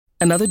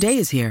Another day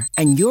is here,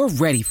 and you're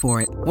ready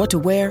for it. What to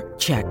wear?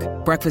 Check.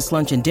 Breakfast,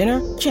 lunch, and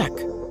dinner? Check.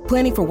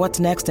 Planning for what's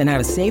next and how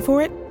to save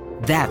for it?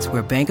 That's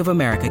where Bank of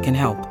America can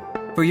help.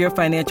 For your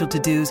financial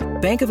to-dos,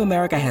 Bank of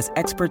America has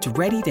experts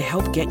ready to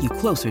help get you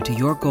closer to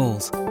your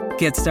goals.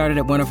 Get started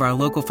at one of our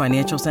local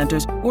financial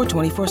centers or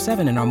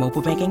 24/7 in our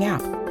mobile banking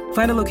app.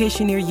 Find a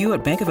location near you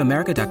at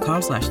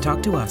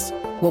bankofamerica.com/talktous.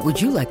 What would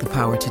you like the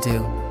power to do?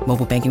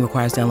 Mobile banking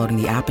requires downloading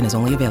the app and is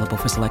only available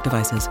for select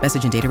devices.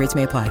 Message and data rates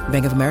may apply.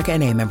 Bank of America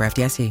N.A., member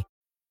FDIC.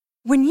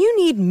 When you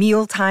need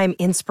mealtime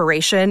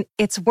inspiration,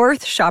 it's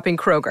worth shopping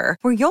Kroger,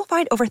 where you'll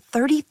find over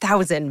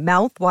 30,000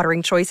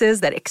 mouth-watering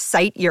choices that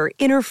excite your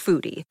inner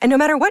foodie. And no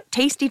matter what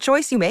tasty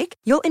choice you make,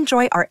 you'll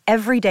enjoy our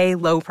everyday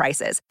low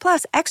prices,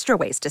 plus extra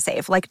ways to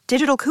save, like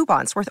digital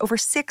coupons worth over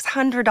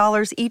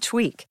 $600 each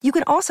week. You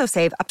can also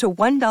save up to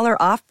 $1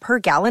 off per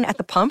gallon at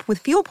the pump with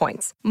fuel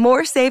points.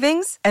 More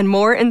savings and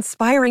more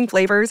inspiring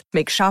flavors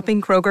make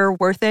shopping Kroger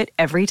worth it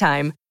every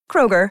time.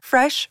 Kroger,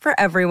 fresh for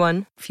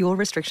everyone. Fuel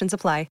restrictions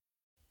apply.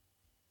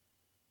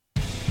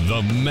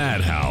 The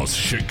Madhouse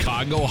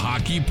Chicago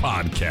Hockey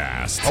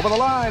Podcast. Over the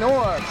line,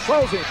 Orr,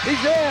 closing,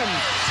 he's in.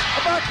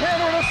 A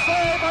backhander and a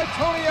save by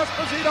Tony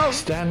Esposito.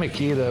 Stan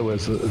Mikita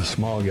was a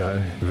small guy,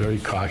 very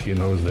cocky in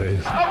those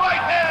days. A right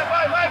hand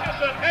by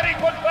Magnuson, and he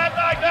puts that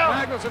guy down.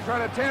 Magnuson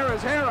trying to tear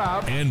his hair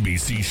out.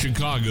 NBC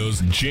Chicago's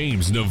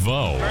James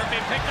Naveau. Murphy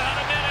picked it out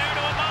of midair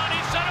to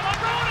Amani, set him up,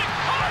 Roenick.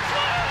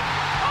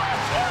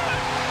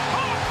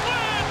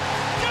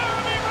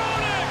 Jeremy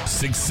Roenick.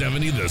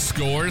 670 The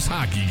Scores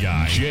hockey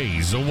guy, Jay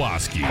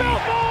Zawaski.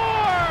 Hawks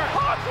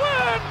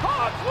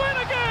win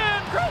again.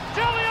 Chris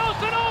Chelios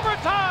in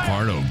overtime.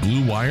 Part of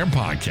Blue Wire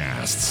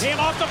Podcasts. Team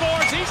off the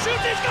boards, he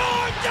shoots, he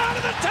scores. Down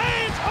to the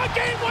Taves, a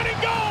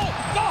game-winning goal.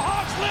 The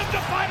Hawks live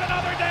to fight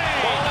another day.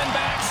 Bowling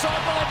back,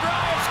 Sorpel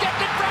drives, skipped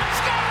in front,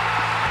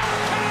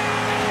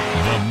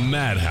 The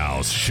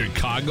Madhouse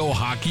Chicago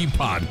Hockey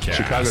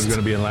Podcast. Chicago's going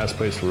to be in last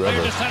place forever.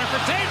 Clear to center for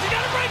Taves, he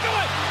got a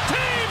breakaway.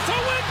 Taves to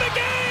win the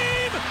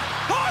game.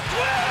 Hawks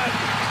win.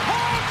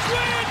 Hawks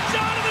win.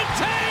 Jonathan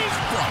Taves.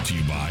 Brought to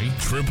you by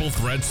Triple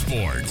Threat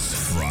Sports,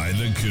 Fry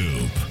the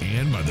Coop,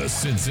 and by the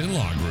Simpson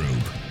Law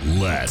Group.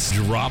 Let's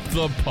drop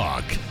the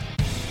puck.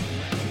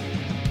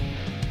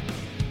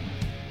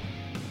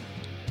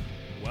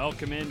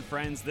 Welcome in,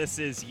 friends. This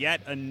is yet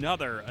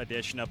another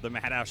edition of the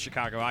Madhouse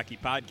Chicago Hockey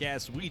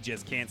Podcast. We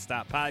just can't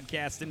stop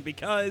podcasting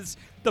because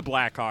the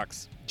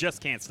Blackhawks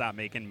just can't stop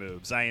making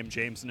moves. I am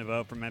James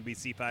Naveau from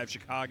NBC5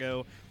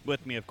 Chicago.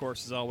 With me, of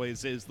course, as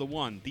always, is the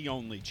one, the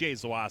only, Jay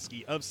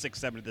Zawaski of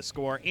 670 The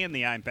Score and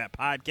the I'm Fat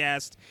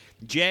Podcast.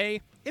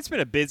 Jay, it's been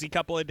a busy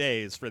couple of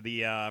days for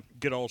the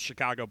good old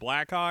Chicago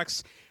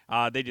Blackhawks.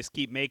 They just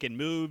keep making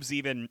moves,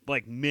 even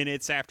like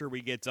minutes after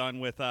we get done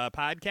with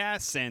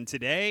podcasts. And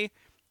today,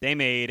 they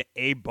made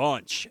a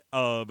bunch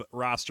of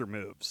roster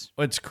moves.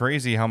 It's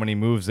crazy how many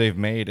moves they've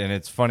made, and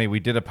it's funny. We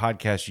did a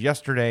podcast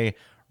yesterday.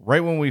 Right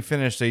when we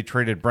finished, they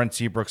traded Brent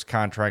Seabrook's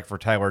contract for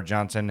Tyler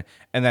Johnson,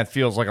 and that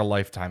feels like a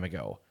lifetime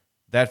ago.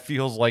 That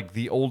feels like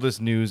the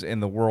oldest news in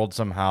the world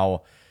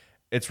somehow.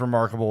 It's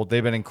remarkable.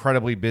 They've been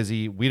incredibly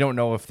busy. We don't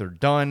know if they're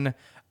done.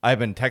 I've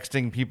been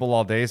texting people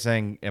all day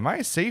saying, am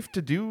I safe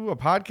to do a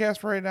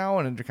podcast right now?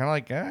 And they're kind of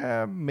like,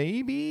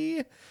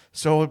 maybe.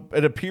 So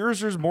it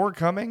appears there's more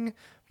coming.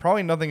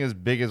 Probably nothing as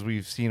big as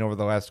we've seen over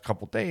the last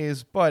couple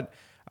days, but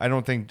I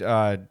don't think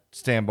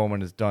Stan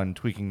Bowman is done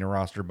tweaking the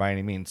roster by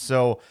any means.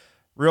 So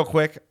real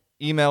quick,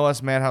 email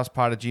us,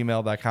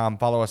 madhousepod@gmail.com.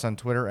 Follow us on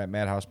Twitter at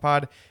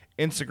madhousepod.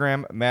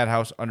 Instagram,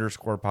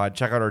 madhouse_pod.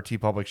 Check out our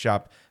TeePublic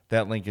shop.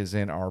 That link is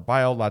in our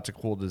bio. Lots of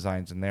cool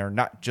designs in there.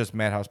 Not just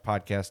Madhouse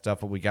Podcast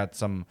stuff, but we got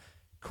some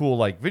cool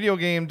like video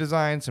game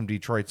designs, some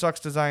Detroit Sucks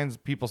designs.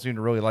 People seem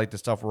to really like the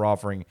stuff we're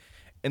offering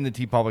in the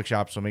TeePublic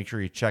shop, so make sure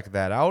you check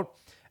that out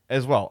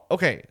as well.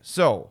 Okay,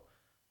 so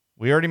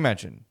we already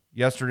mentioned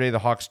yesterday the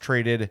Hawks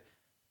traded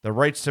the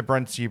rights to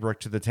Brent Seabrook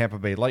to the Tampa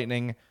Bay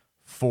Lightning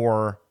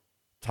for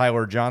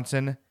Tyler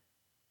Johnson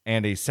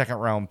and a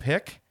second-round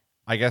pick.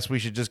 I guess we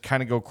should just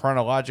kind of go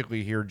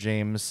chronologically here,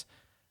 James.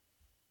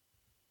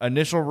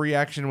 Initial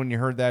reaction when you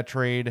heard that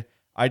trade.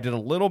 I did a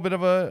little bit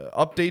of a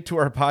update to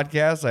our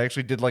podcast. I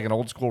actually did like an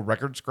old school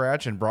record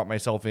scratch and brought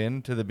myself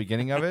in to the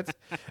beginning of it.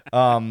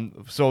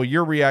 So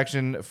your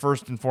reaction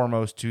first and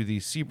foremost to the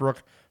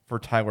Seabrook for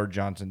Tyler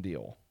Johnson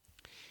deal.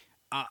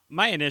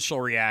 My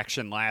initial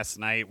reaction last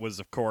night was,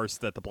 of course,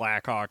 that the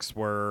Blackhawks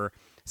were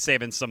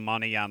saving some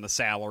money on the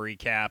salary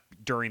cap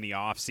during the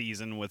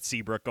offseason with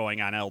Seabrook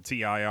going on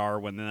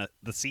LTIR when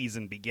the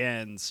season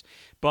begins.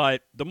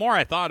 But the more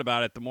I thought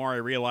about it, the more I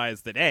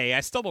realized that, A,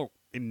 I still don't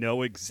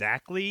know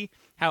exactly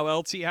how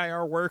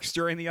LTIR works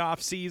during the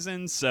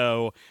offseason,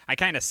 so I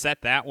kind of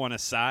set that one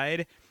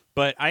aside.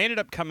 But I ended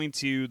up coming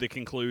to the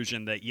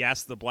conclusion that,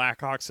 yes, the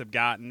Blackhawks have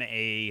gotten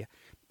a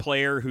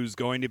player who's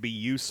going to be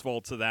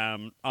useful to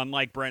them,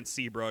 unlike Brent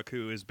Seabrook,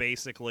 who is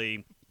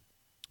basically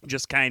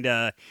just kind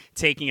of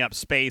taking up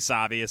space,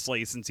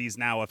 obviously, since he's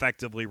now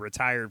effectively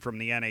retired from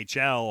the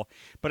NHL.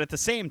 But at the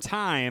same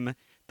time,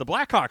 the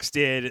Blackhawks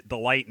did the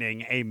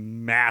Lightning a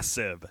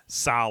massive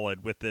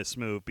solid with this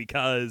move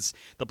because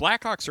the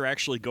Blackhawks are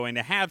actually going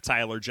to have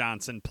Tyler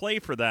Johnson play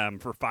for them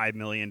for $5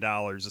 million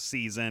a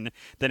season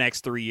the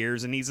next 3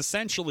 years, and he's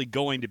essentially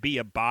going to be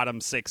a bottom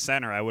six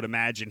center. I would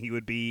imagine he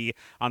would be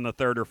on the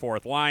third or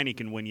fourth line. He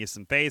can win you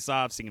some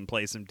faceoffs. He can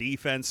play some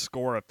defense,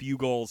 score a few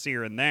goals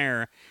here and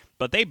there.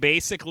 But they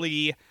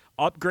basically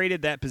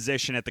upgraded that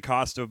position at the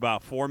cost of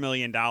about $4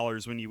 million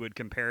when you would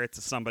compare it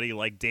to somebody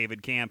like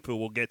David Kampf, who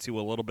we'll get to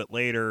a little bit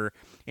later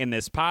in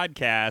this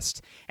podcast.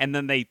 And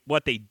then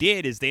what they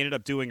did is they ended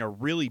up doing a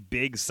really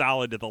big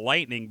solid to the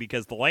Lightning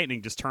because the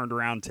Lightning just turned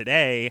around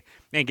today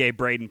and gave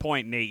Braden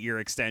Point an 8-year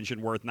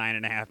extension worth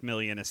 $9.5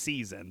 million a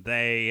season.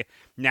 They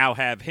now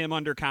have him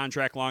under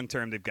contract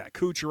long-term. They've got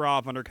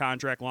Kucherov under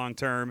contract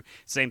long-term.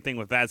 Same thing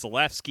with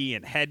Vasilevsky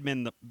and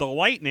Hedman. The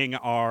Lightning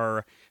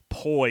are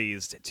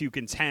poised to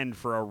contend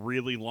for a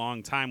really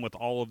long time with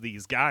all of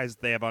these guys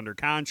they have under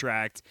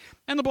contract,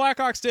 and the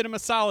Blackhawks did him a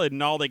solid,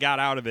 and all they got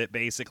out of it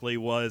basically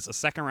was a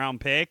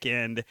second-round pick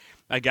and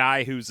a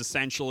guy who's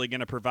essentially going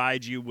to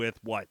provide you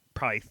with,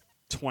 probably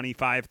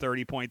 25,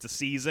 30 points a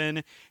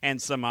season and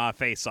some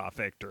face-off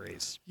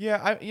victories.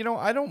 Yeah,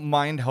 I don't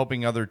mind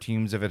helping other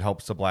teams if it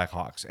helps the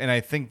Blackhawks, and I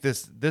think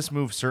this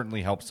move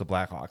certainly helps the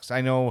Blackhawks.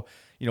 I know,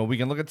 we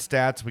can look at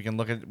stats, we can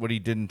look at what he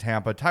did in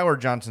Tampa. Tyler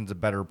Johnson's a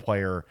better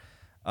player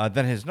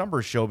than his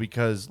numbers show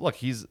because, look,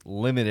 he's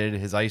limited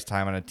his ice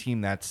time on a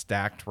team that's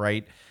stacked,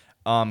 right?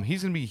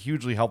 He's going to be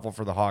hugely helpful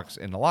for the Hawks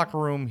in the locker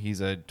room.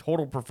 He's a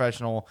total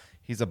professional.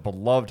 He's a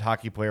beloved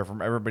hockey player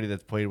from everybody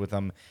that's played with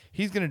him.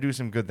 He's going to do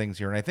some good things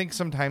here. And I think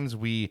sometimes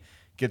we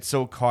get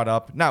so caught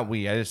up, not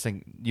we, I just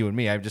think you and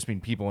me, I just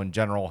mean people in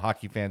general,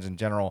 hockey fans in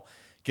general,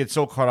 get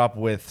so caught up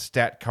with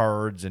stat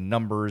cards and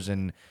numbers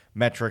and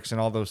metrics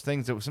and all those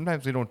things that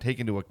sometimes we don't take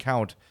into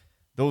account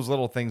those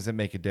little things that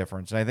make a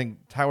difference. And I think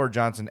Tyler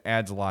Johnson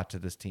adds a lot to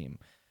this team.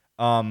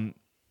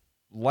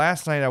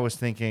 Last night I was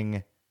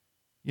thinking,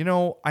 I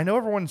know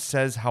everyone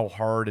says how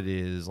hard it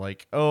is.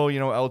 Like,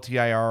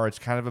 LTIR, it's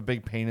kind of a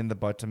big pain in the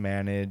butt to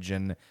manage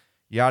and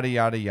yada,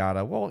 yada,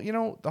 yada. Well,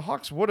 the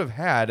Hawks would have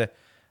had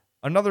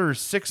another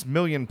 $6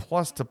 million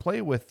plus to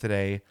play with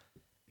today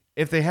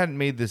if they hadn't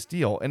made this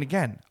deal. And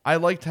again, I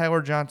like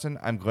Tyler Johnson.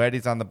 I'm glad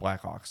he's on the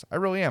Blackhawks. I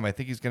really am. I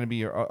think he's going to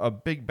be a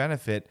big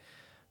benefit.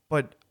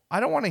 But I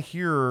don't want my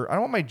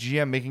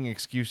GM making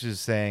excuses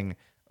saying,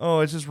 oh,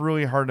 it's just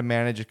really hard to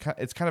manage.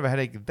 It's kind of a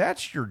headache.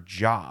 That's your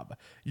job.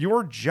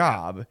 Your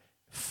job,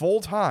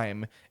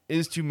 full-time,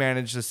 is to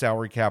manage the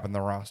salary cap and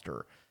the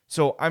roster.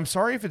 So I'm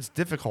sorry if it's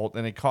difficult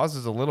and it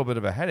causes a little bit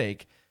of a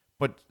headache,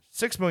 but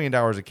 $6 million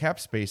of cap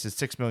space is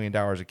 $6 million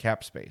of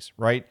cap space,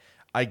 right?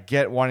 I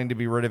get wanting to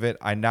be rid of it.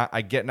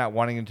 I get not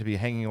wanting it to be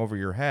hanging over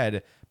your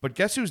head, but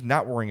guess who's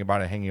not worrying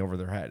about it hanging over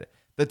their head?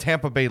 The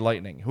Tampa Bay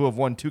Lightning, who have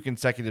won 2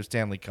 consecutive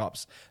Stanley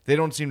Cups. They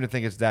don't seem to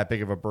think it's that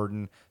big of a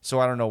burden, so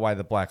I don't know why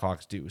the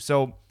Blackhawks do.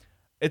 So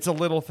it's a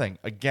little thing.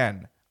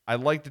 Again, I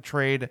like the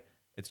trade.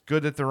 It's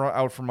good that they're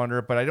out from under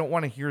it, but I don't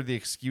want to hear the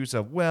excuse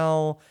of,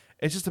 well,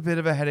 it's just a bit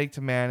of a headache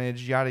to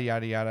manage, yada,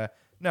 yada, yada.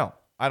 No,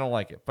 I don't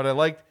like it. But I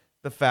like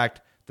the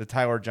fact that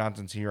Tyler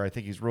Johnson's here. I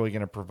think he's really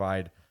going to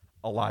provide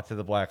a lot to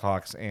the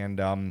Blackhawks. And,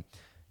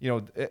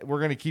 we're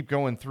going to keep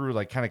going through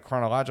like kind of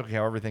chronologically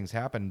how everything's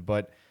happened,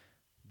 but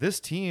this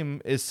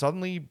team is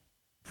suddenly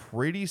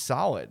pretty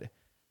solid.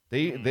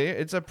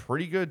 It's a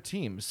pretty good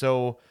team.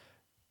 So,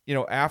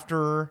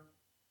 after,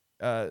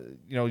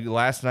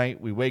 last night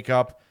we wake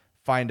up,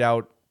 find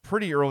out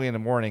pretty early in the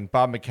morning,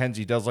 Bob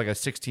McKenzie does like a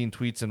 16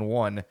 tweets in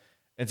one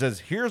and says,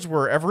 here's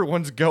where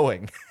everyone's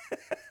going.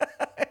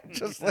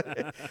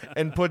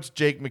 And puts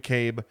Jake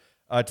McCabe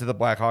to the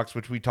Blackhawks,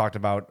 which we talked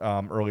about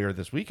earlier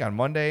this week on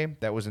Monday.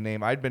 That was a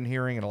name I'd been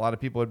hearing and a lot of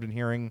people had been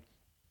hearing.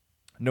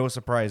 No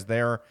surprise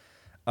there.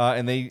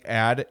 And they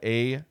add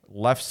a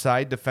left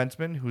side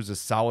defenseman who's a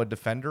solid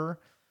defender.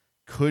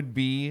 Could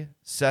be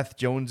Seth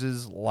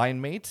Jones's line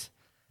mate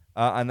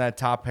on that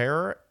top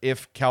pair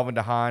if Calvin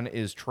DeHaan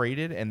is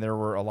traded. And there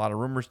were a lot of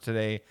rumors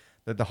today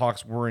that the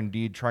Hawks were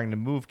indeed trying to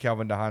move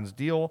Calvin DeHaan's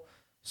deal.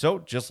 So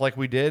just like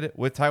we did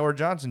with Tyler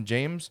Johnson,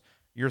 James,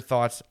 your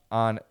thoughts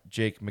on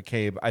Jake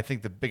McCabe? I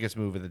think the biggest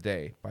move of the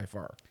day by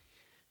far.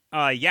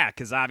 Yeah,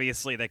 because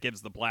obviously that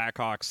gives the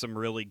Blackhawks some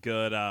really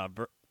good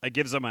it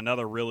gives them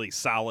another really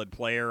solid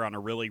player on a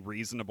really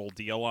reasonable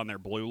deal on their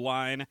blue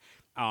line.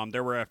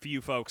 There were a few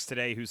folks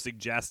today who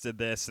suggested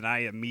this, and I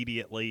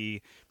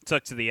immediately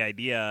took to the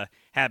idea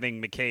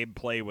having McCabe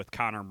play with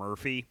Connor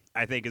Murphy.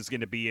 I think is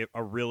going to be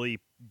a really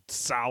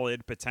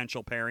solid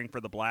potential pairing for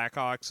the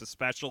Blackhawks,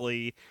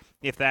 especially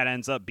if that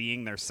ends up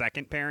being their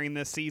second pairing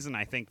this season.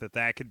 I think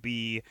that could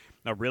be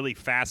a really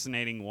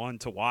fascinating one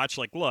to watch.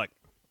 Like, look,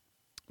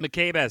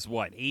 McCabe has,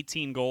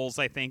 18 goals,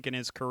 I think, in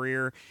his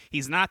career.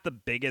 He's not the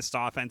biggest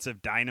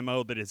offensive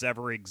dynamo that has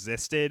ever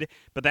existed,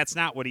 but that's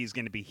not what he's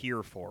going to be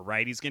here for,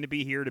 right? He's going to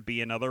be here to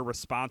be another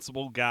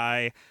responsible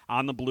guy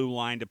on the blue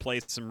line to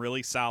play some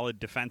really solid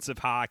defensive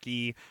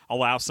hockey,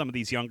 allow some of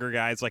these younger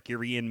guys like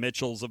your Ian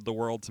Mitchells of the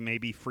world to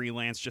maybe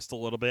freelance just a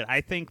little bit.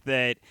 I think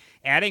that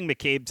adding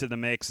McCabe to the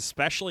mix,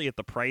 especially at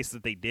the price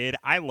that they did,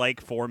 I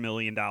like $4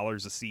 million a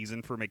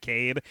season for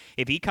McCabe.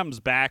 If he comes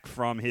back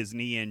from his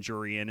knee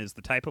injury and is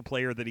the type of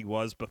player that he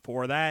was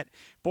before that,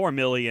 $4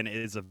 million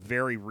is a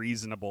very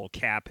reasonable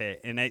cap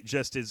hit, and it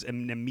just is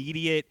an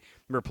immediate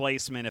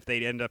replacement if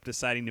they end up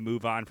deciding to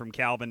move on from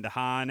Calvin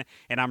DeHaan.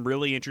 And I'm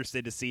really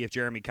interested to see if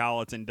Jeremy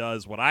Colliton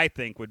does what I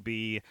think would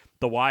be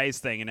the wise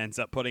thing and ends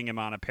up putting him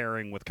on a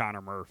pairing with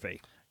Connor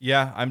Murphy.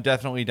 Yeah, I'm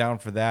definitely down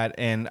for that.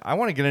 And I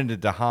want to get into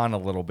DeHaan a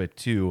little bit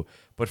too.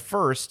 But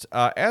first,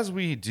 as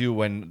we do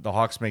when the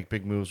Hawks make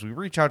big moves, we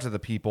reach out to the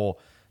people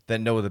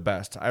that know the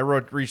best. I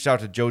reached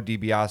out to Joe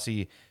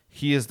DiBiase.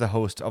 He is the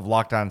host of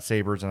Locked On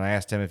Sabres, and I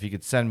asked him if he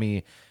could send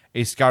me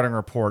a scouting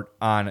report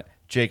on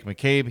Jake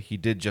McCabe. He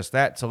did just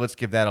that, so let's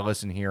give that a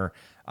listen here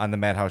on the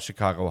Madhouse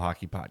Chicago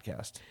Hockey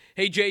Podcast.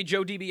 Hey Jay,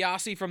 Joe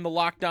DiBiase from the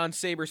Locked On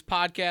Sabres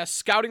podcast.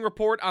 Scouting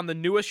report on the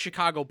newest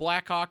Chicago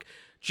Blackhawk.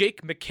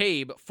 Jake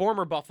McCabe,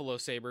 former Buffalo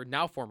Sabre,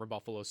 now former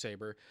Buffalo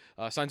Sabre,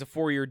 signs a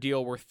 4-year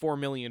deal worth $4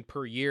 million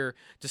per year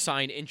to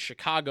sign in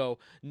Chicago.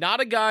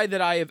 Not a guy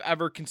that I have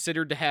ever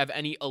considered to have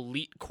any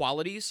elite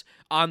qualities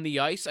on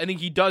the ice. I think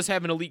he does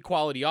have an elite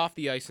quality off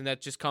the ice, and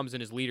that just comes in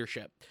his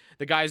leadership.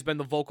 The guy's been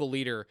the vocal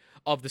leader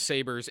of the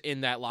Sabres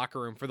in that locker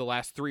room for the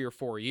last 3 or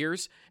 4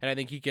 years, and I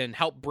think he can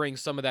help bring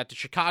some of that to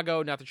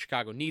Chicago. Not that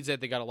Chicago needs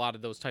it. They got a lot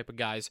of those type of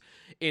guys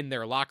in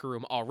their locker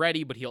room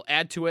already, but he'll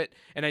add to it.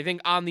 And I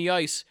think on the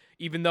ice,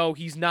 even though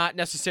he's not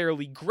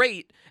necessarily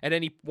great at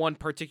any one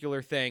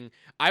particular thing,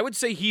 I would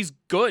say he's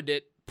good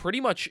at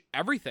pretty much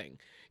everything.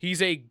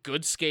 He's a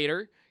good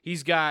skater.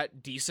 He's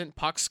got decent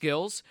puck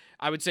skills.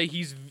 I would say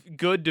he's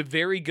good to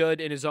very good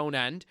in his own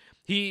end.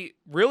 He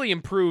really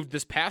improved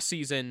this past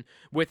season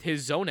with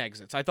his zone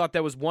exits. I thought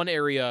that was one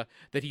area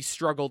that he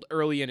struggled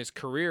early in his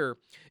career,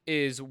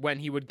 is when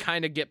he would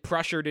kind of get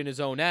pressured in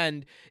his own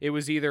end. It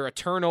was either a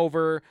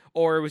turnover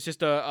or it was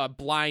just a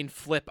blind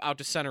flip out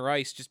to center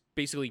ice, just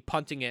basically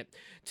punting it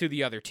to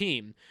the other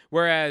team.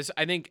 Whereas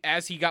I think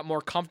as he got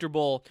more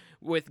comfortable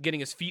with getting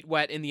his feet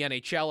wet in the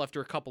NHL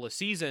after a couple of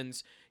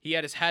seasons, he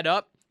had his head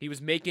up. He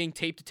was making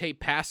tape-to-tape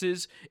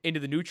passes into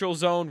the neutral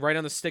zone right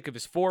on the stick of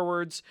his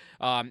forwards.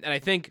 And I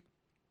think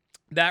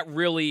that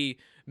really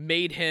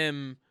made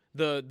him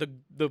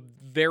the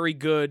very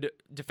good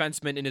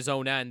defenseman in his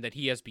own end that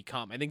he has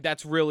become. I think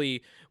that's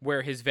really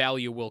where his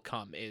value will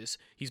come, is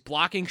he's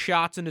blocking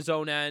shots in his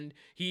own end.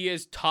 He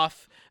is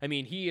tough. I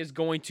mean, he is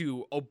going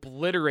to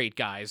obliterate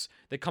guys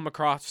that come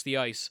across the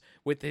ice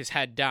with his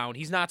head down.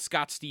 He's not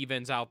Scott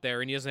Stevens out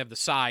there, and he doesn't have the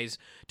size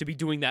to be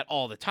doing that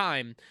all the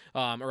time,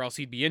 or else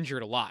he'd be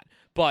injured a lot.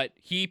 But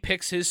he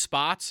picks his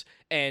spots,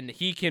 and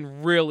he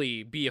can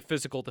really be a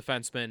physical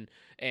defenseman,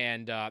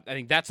 and I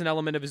think that's an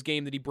element of his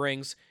game that he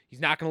brings. He's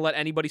not going to let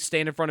anybody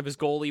stand in front of his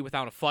goalie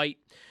without a fight.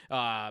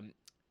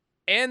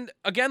 And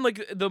again,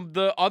 like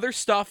the other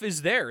stuff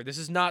is there. This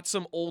is not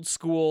some old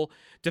school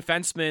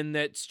defenseman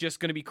that's just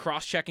going to be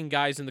cross-checking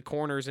guys in the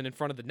corners and in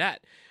front of the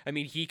net. I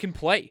mean, he can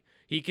play.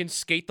 He can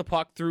skate the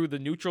puck through the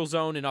neutral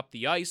zone and up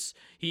the ice.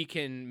 He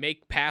can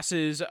make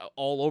passes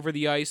all over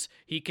the ice.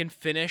 He can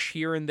finish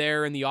here and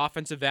there in the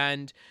offensive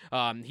end.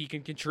 He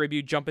can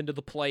contribute, jump into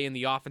the play in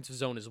the offensive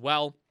zone as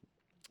well.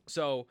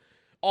 So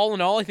all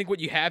in all, I think what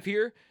you have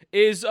here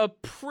is a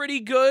pretty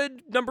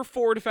good number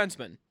 4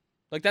 defenseman.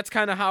 Like, that's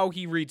kind of how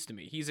he reads to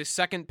me. He's a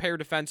second pair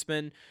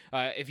defenseman.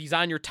 If he's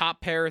on your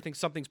top pair, I think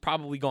something's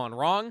probably gone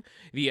wrong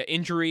via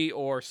injury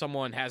or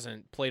someone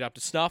hasn't played up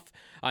to snuff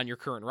on your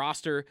current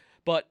roster.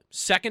 But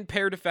second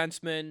pair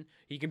defenseman,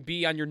 he can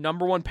be on your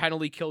number 1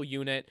 penalty kill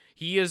unit.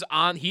 He's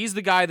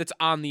the guy that's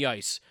on the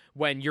ice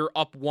when you're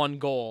up 1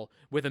 goal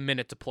with a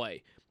minute to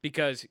play.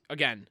 Because,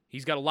 again,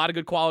 he's got a lot of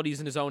good qualities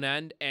in his own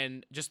end,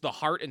 and just the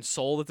heart and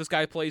soul that this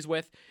guy plays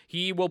with,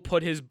 he will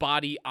put his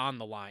body on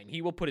the line.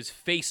 He will put his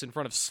face in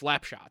front of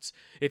slap shots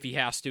if he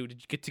has to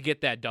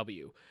get that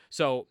W.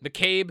 So,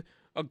 McCabe,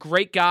 a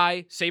great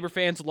guy. Sabre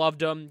fans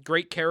loved him.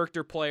 Great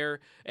character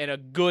player, and a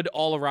good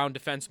all-around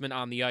defenseman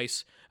on the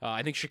ice.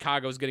 I think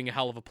Chicago's getting a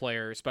hell of a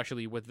player,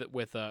 especially with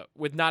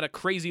not a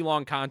crazy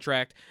long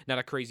contract, not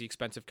a crazy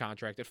expensive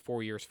contract at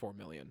 4 years, $4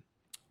 million.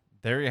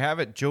 There you have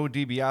it. Joe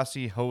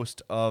DiBiase,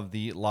 host of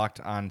the Locked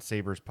On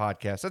Sabres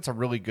podcast. That's a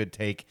really good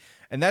take.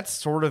 And that's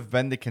sort of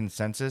been the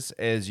consensus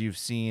as you've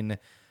seen,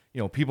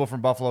 people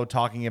from Buffalo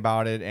talking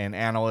about it and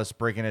analysts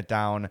breaking it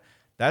down.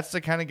 That's the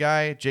kind of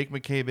guy Jake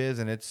McCabe is,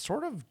 and it's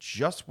sort of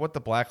just what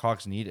the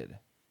Blackhawks needed.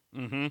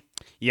 Mm-hmm.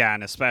 Yeah,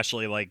 and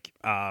especially like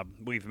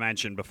we've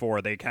mentioned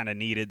before, they kind of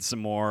needed some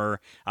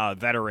more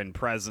veteran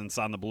presence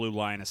on the blue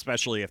line,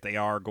 especially if they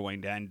are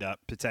going to end up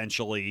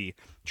potentially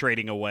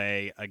trading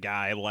away a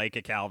guy like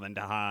a Calvin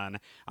DeHaan.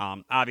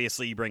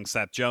 Obviously, you bring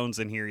Seth Jones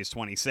in here. He's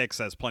 26,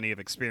 has plenty of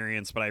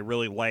experience, but I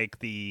really like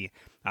the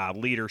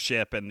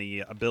leadership and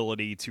the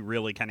ability to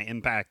really kind of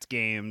impact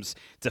games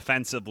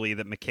defensively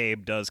that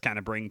McCabe does kind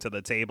of bring to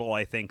the table.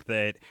 I think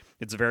that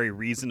it's a very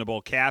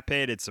reasonable cap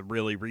hit. It's a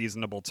really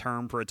reasonable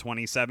term for a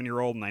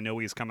 27-year-old, and I know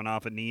he's coming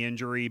off a knee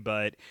injury,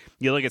 but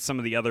you look at some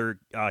of the other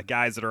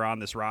guys that are on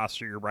this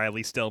roster, your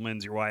Riley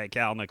Stillmans, your Wyatt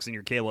Kalnicks, and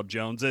your Caleb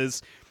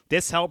Joneses.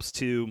 This helps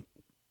to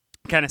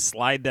kind of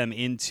slide them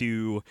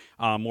into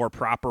more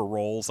proper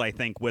roles, I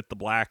think, with the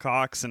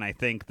Blackhawks. And I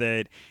think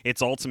that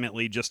it's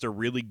ultimately just a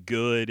really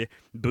good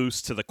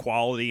boost to the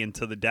quality and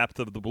to the depth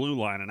of the blue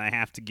line. And I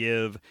have to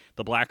give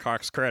the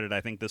Blackhawks credit.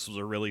 I think this was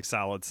a really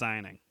solid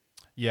signing.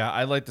 Yeah,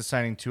 I like the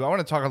signing too. I want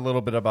to talk a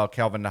little bit about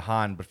Calvin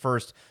DeHaan, but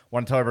first, I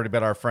want to tell everybody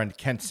about our friend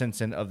Kent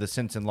Simpson of the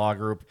Simpson Law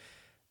Group.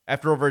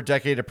 After over a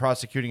decade of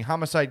prosecuting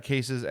homicide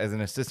cases as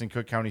an assistant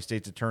Cook County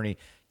State's attorney,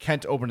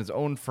 Kent opened his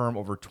own firm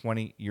over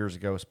 20 years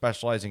ago,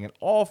 specializing in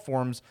all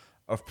forms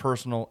of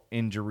personal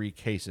injury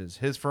cases.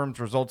 His firm's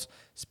results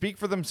speak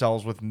for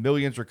themselves, with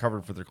millions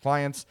recovered for their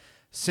clients.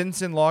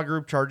 Simpson Law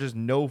Group charges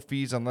no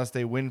fees unless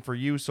they win for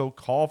you, so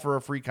call for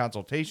a free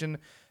consultation,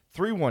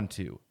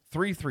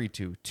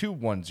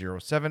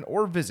 312-332-2107,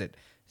 or visit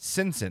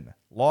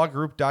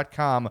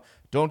SimpsonLawGroup.com.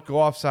 Don't go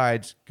off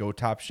sides, go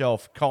top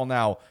shelf. Call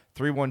now,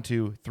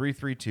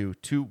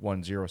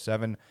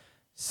 312-332-2107,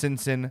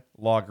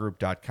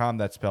 SimpsonLawGroup.com.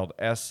 That's spelled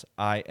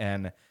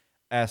SINSON.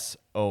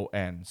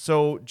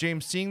 So,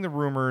 James, seeing the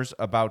rumors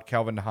about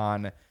Calvin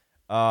DeHaan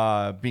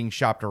being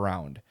shopped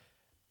around,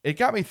 it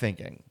got me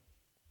thinking,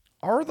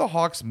 are the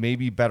Hawks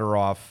maybe better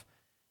off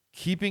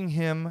keeping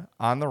him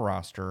on the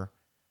roster,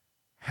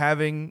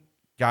 having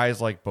guys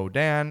like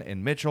Beaudin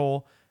and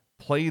Mitchell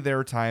play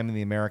their time in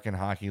the American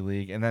Hockey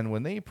League, and then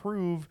when they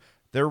prove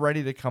they're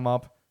ready to come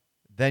up,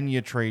 then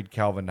you trade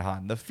Calvin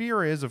DeHaan? The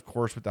fear is, of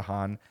course, with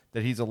DeHaan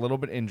that he's a little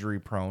bit injury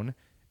prone,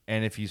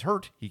 and if he's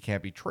hurt, he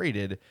can't be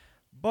traded.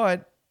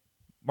 But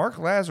Mark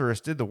Lazarus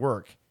did the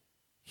work.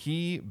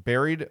 He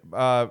buried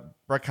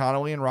Brett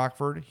Connolly in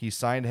Rockford. He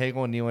signed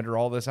Hagel and Nylander,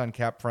 all this on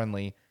Cap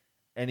Friendly,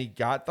 and he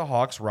got the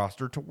Hawks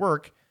roster to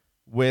work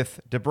with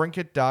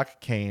DeBrincat,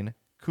 Doc, Kane,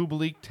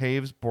 Kubalik,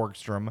 Taves,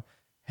 Borgstrom,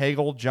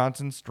 Hagel,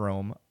 Johnson,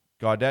 Strome,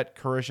 Gaudette,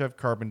 Kurashev,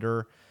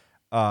 Carpenter,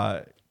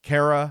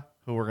 Kara,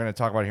 who we're going to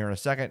talk about here in a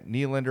second,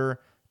 Nylander,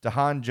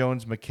 DeHaan,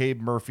 Jones, McCabe,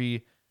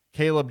 Murphy,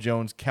 Caleb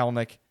Jones,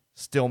 Kalnick,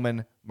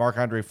 Stillman,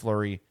 Marc-Andre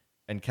Fleury,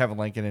 and Kevin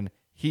Lankinen.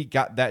 He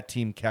got that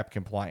team cap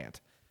compliant.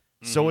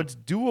 Mm-hmm. So it's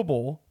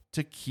doable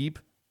to keep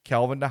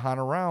Calvin DeHaan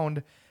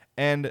around.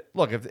 And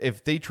look,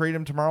 if they trade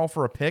him tomorrow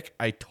for a pick,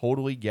 I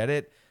totally get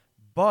it.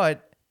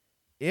 But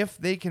if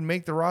they can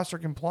make the roster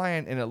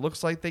compliant, and it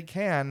looks like they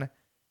can,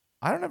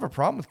 I don't have a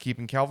problem with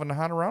keeping Calvin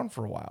DeHaan around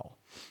for a while.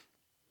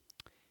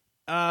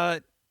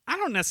 I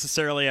don't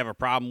necessarily have a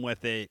problem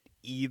with it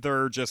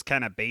either, just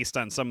kind of based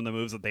on some of the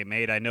moves that they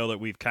made. I know that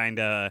we've kind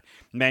of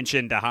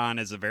mentioned DeHaan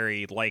as a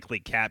very likely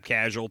cap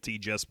casualty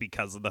just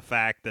because of the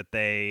fact that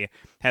they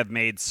have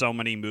made so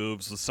many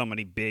moves with so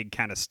many big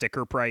kind of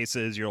sticker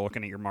prices. You're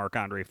looking at your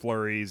Marc-Andre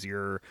Fleury's,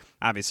 your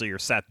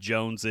Seth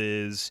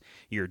Joneses,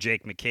 your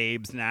Jake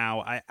McCabe's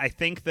now. I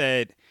think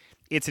that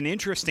it's an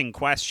interesting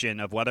question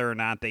of whether or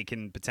not they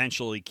can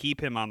potentially keep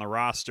him on the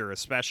roster,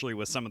 especially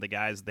with some of the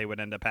guys they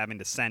would end up having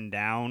to send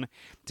down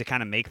to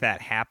kind of make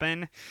that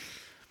happen.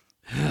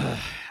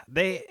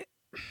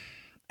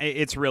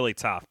 It's really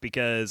tough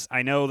because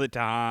I know that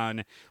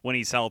DeHaan, when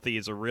he's healthy,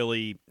 is a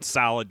really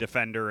solid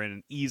defender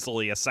and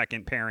easily a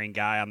second pairing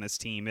guy on this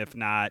team, if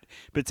not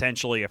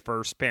potentially a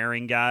first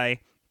pairing guy.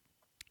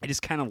 I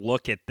just kind of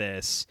look at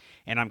this,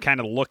 and I'm kind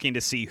of looking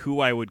to see who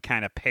I would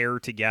kind of pair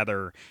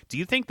together. Do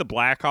you think the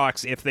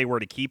Blackhawks, if they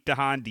were to keep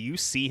DeHaan, do you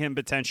see him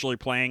potentially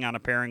playing on a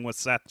pairing with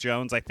Seth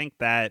Jones? I think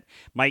that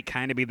might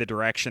kind of be the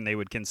direction they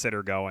would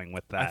consider going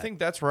with that. I think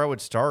that's where I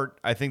would start.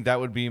 I think that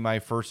would be my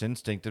first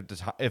instinct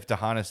if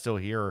DeHaan is still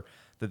here,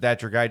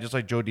 that's your guy. Just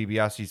like Joe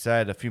DiBiase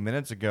said a few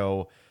minutes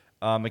ago,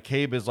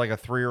 McCabe is like a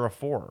 3 or a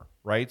 4,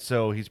 right?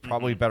 So he's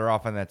probably better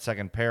off on that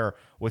second pair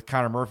with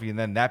Connor Murphy, and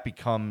then that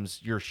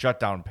becomes your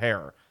shutdown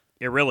pair.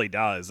 It really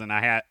does, and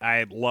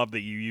I love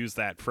that you use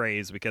that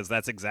phrase because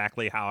that's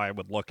exactly how I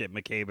would look at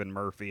McCabe and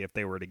Murphy if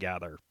they were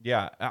together.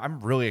 Yeah,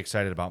 I'm really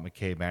excited about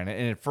McCabe, man.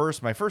 And at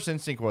first, my first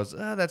instinct was,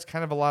 that's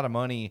kind of a lot of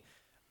money.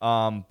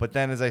 But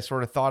then as I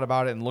sort of thought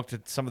about it and looked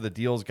at some of the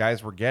deals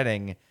guys were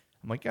getting,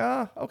 I'm like,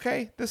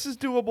 okay, this is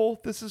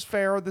doable. This is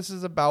fair. This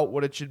is about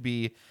what it should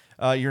be.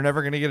 You're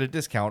never going to get a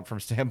discount from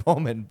Stan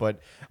Bowman,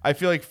 but I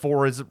feel like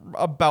 4 is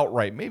about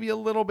right. Maybe a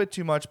little bit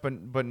too much,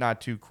 but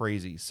not too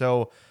crazy.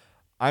 So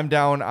I'm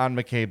down on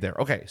McCabe there.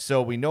 Okay, so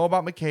we know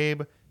about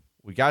McCabe.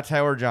 We got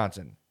Tyler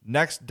Johnson.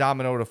 Next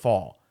domino to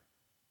fall.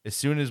 As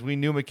soon as we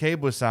knew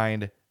McCabe was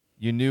signed,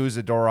 you knew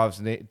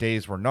Zadorov's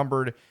days were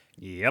numbered.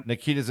 Yep.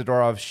 Nikita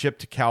Zadorov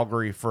shipped to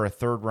Calgary for a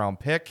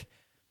 3rd-round pick.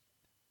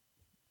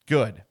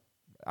 Good.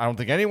 I don't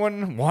think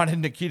anyone wanted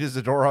Nikita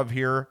Zadorov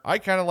here. I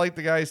kind of like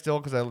the guy still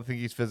because I think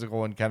he's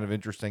physical and kind of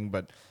interesting,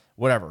 but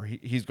whatever.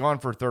 He's gone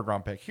for a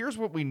 3rd-round pick. Here's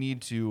what we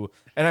need to,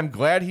 and I'm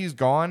glad he's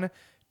gone,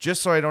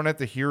 just so I don't have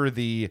to hear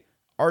the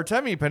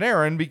Artemi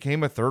Panarin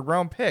became a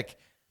 3rd-round pick.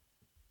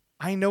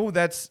 I know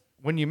that's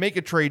when you make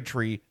a trade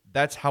tree,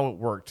 that's how it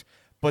worked.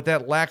 But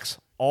that lacks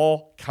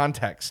all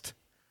context.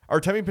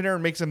 Artemi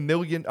Panarin makes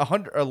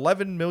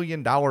 $11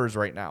 million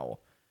right now.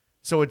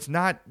 So it's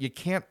not, you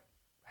can't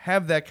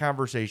have that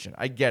conversation.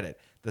 I get it.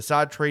 The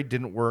Saad trade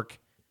didn't work.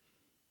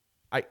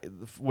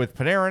 With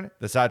Panarin,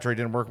 the Saad trade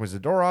didn't work with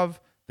Zadorov.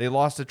 They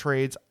lost the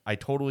trades. I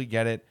totally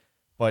get it.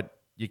 But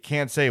you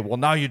can't say, well,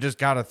 now you just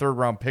got a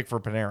 3rd-round pick for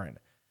Panarin.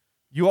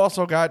 You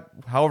also got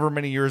however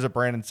many years of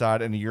Brandon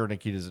Saad and a year of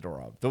Nikita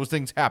Zadorov. Those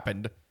things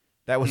happened.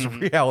 That was a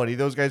reality.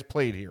 Those guys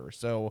played here.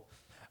 So,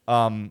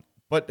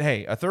 but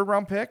hey, a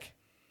 3rd-round pick,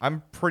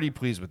 I'm pretty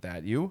pleased with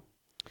that. You?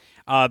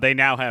 They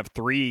now have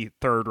 3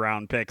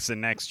 third-round picks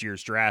in next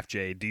year's draft,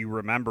 Jay. Do you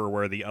remember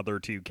where the other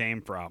 2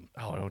 came from?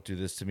 Oh, don't do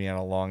this to me on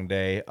a long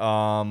day.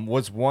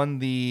 Was one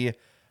the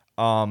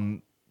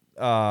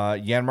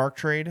Janmark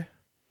trade?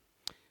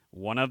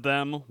 One of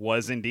them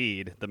was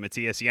indeed the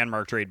Matthias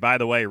Janmark trade. By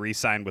the way,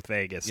 re-signed with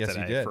Vegas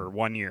today for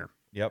 1 year.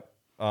 Yep.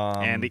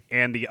 And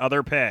the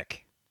other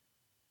pick,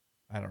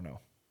 I don't know.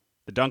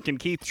 the Duncan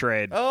Keith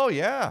trade. Oh,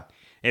 yeah.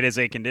 It is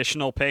a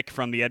conditional pick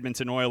from the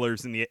Edmonton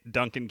Oilers in the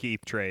Duncan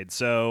Keith trade.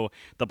 So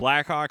the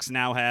Blackhawks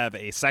now have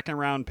a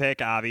 2nd-round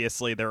pick,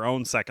 obviously their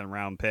own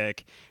 2nd-round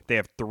pick. They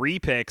have 3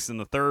 picks in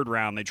the 3rd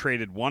round. They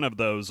traded one of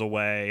those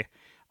away.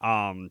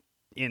 That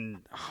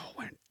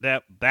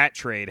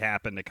trade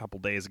happened a couple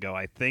days ago.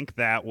 I think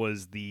that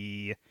was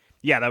the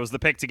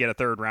pick to get a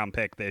 3rd-round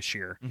pick this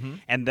year. Mm-hmm.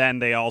 And then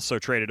they also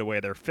traded away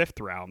their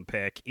 5th-round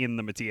pick in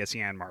the Matthias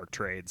Janmark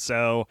trade.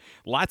 So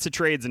lots of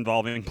trades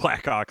involving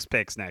Blackhawks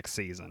picks next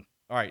season.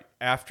 All right,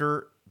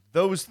 after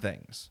those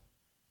things,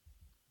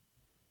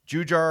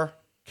 Jujhar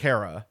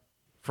Khaira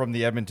from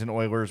the Edmonton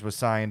Oilers was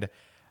signed.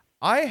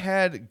 I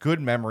had good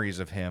memories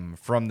of him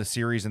from the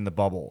series in the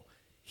bubble.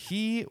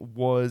 He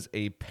was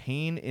a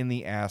pain in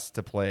the ass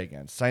to play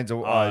against. Signs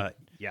a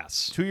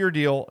yes, 2-year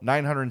deal,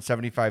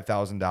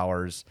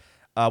 $975,000.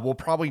 Will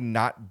probably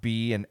not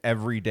be an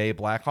everyday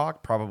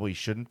Blackhawk. Probably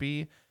shouldn't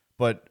be,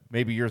 but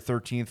maybe your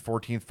 13th,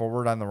 14th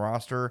forward on the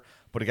roster.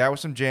 But a guy with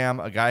some jam,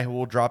 a guy who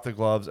will drop the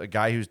gloves, a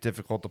guy who's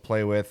difficult to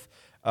play with.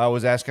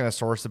 Was asking a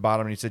source about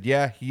him, and he said,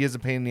 yeah, he is a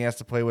pain in the ass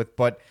to play with,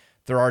 but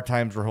there are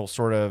times where he'll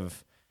sort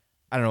of,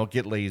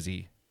 get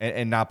lazy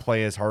and not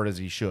play as hard as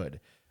he should.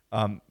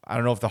 I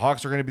don't know if the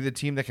Hawks are going to be the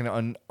team that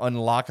can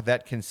unlock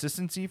that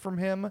consistency from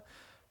him,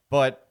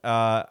 but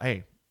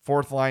hey,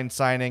 4th-line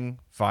signing,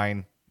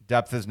 fine.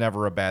 Depth is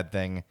never a bad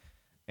thing.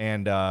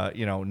 And,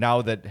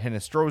 now that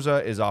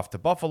Hinostroza is off to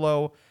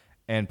Buffalo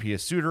and Pia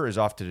Suter is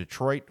off to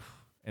Detroit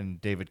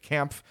and David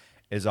Kampf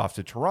is off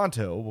to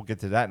Toronto, we'll get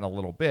to that in a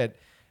little bit.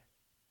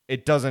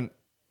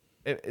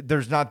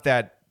 There's not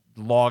that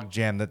log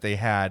jam that they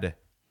had,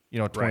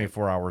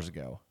 24 hours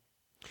ago.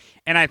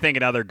 And I think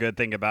another good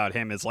thing about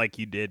him is, like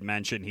you did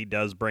mention, he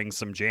does bring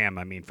some jam.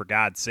 I mean, for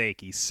God's sake,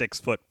 he's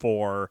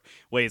 6'4",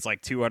 weighs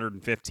like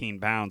 215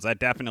 pounds. That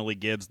definitely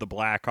gives the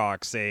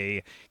Blackhawks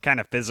a kind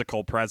of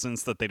physical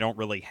presence that they don't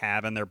really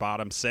have in their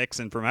bottom 6.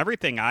 And from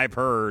everything I've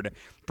heard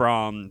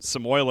from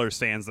some Oilers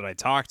fans that I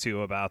talked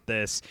to about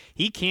this,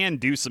 he can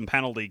do some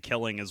penalty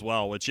killing as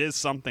well, which is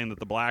something that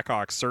the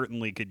Blackhawks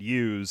certainly could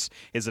use,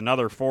 is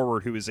another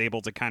forward who is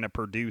able to kind of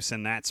produce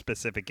in that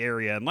specific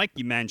area. And like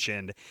you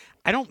mentioned,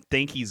 I don't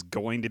think he's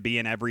going to be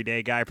an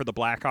everyday guy for the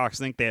Blackhawks.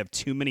 I think they have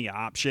too many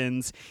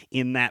options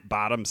in that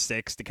bottom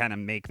 6 to kind of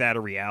make that a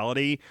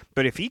reality.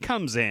 But if he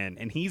comes in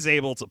and he's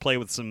able to play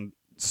with some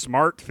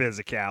smart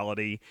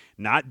physicality,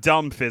 not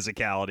dumb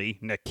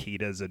physicality,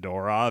 Nikita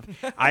Zadorov,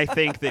 I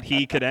think that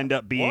he could end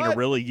up being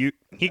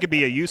he could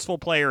be a useful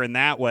player in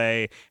that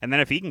way. And then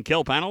if he can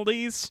kill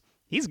penalties,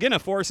 he's going to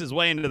force his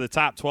way into the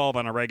top 12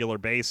 on a regular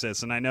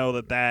basis. And I know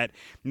that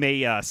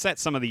may set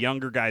some of the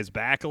younger guys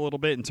back a little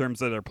bit in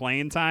terms of their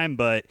playing time,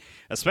 but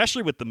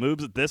especially with the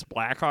moves that this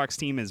Blackhawks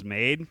team has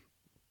made,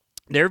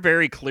 they're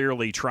very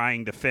clearly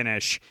trying to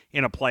finish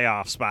in a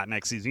playoff spot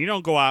next season. You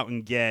don't go out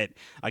and get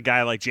a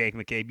guy like Jake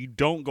McCabe. You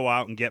don't go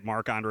out and get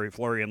Marc-Andre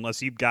Fleury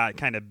unless you've got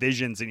kind of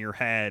visions in your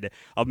head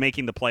of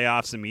making the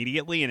playoffs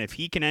immediately. And if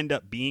he can end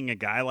up being a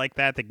guy like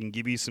that can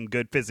give you some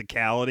good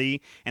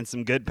physicality and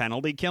some good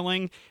penalty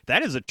killing,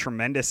 that is a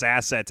tremendous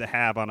asset to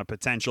have on a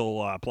potential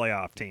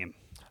playoff team.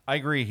 I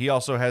agree. He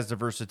also has the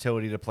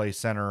versatility to play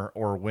center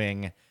or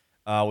wing,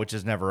 which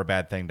is never a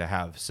bad thing to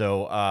have.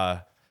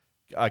 So,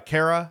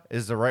 Khaira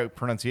is the right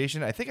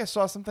pronunciation. I think I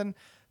saw something,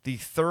 the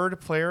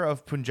 3rd player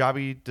of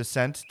Punjabi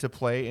descent to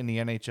play in the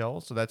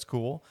NHL, so that's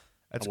cool.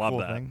 That's a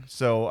cool thing.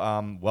 So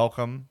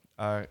welcome,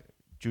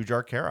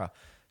 Jujhar Khaira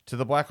to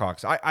the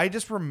Blackhawks. I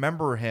just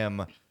remember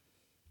him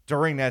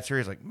during that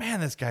series, like, man,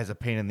 this guy's a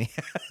pain in the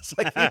ass.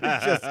 Like, he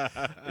was just,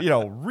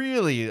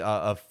 really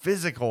a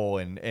physical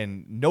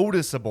and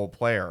noticeable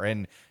player.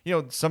 And,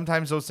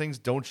 sometimes those things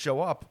don't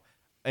show up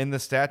in the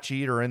stat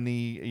sheet or in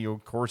the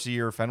Corsi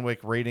or Fenwick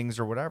ratings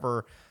or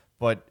whatever,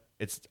 but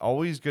it's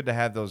always good to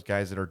have those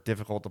guys that are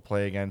difficult to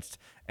play against.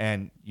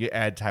 And you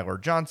add Tyler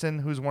Johnson,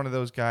 who's one of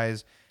those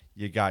guys.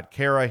 You got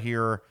Khaira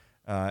here,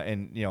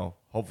 and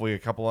hopefully a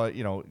couple of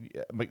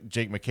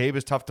Jake McCabe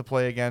is tough to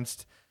play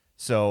against.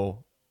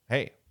 So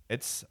hey,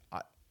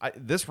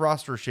 this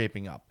roster is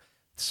shaping up.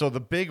 So the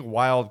big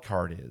wild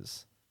card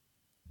is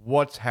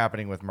what's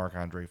happening with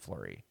Marc-Andre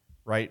Fleury,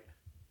 right?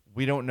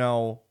 We don't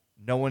know.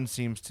 No one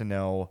seems to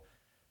know.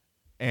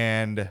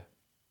 And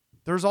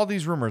there's all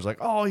these rumors like,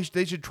 oh,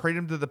 they should trade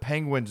him to the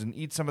Penguins and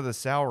eat some of the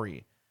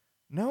salary.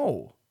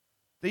 No,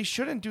 they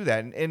shouldn't do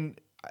that. And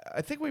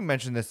I think we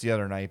mentioned this the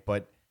other night,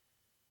 but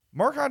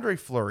Marc-Andre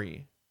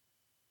Fleury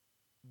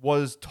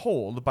was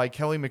told by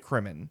Kelly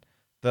McCrimmon,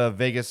 the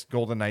Vegas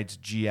Golden Knights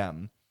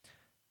GM,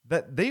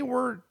 that they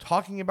were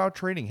talking about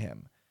trading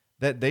him,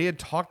 that they had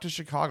talked to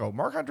Chicago.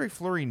 Marc-Andre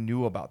Fleury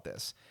knew about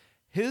this.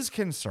 His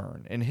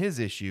concern and his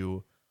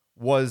issue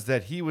was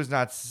that he was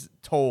not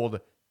told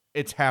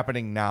it's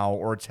happening now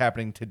or it's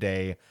happening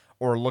today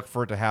or look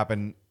for it to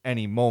happen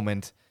any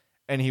moment,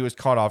 and he was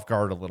caught off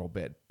guard a little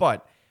bit.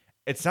 But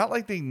it's not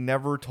like they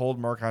never told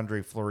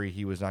Marc-Andre Fleury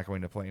he was not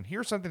going to play. And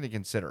here's something to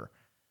consider.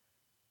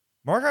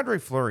 Marc-Andre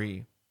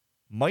Fleury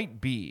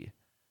might be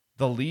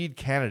the lead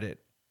candidate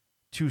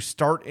to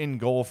start in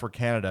goal for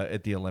Canada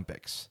at the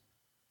Olympics.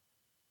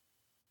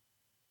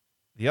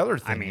 The other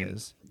thing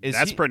is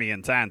that's pretty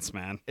intense,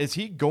 man. Is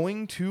he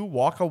going to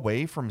walk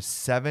away from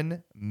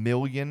 $7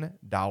 million?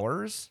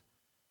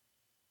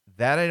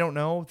 That I don't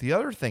know. The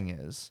other thing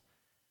is,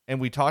 and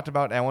we talked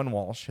about Alan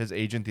Walsh, his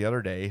agent, the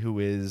other day, who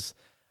is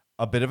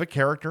a bit of a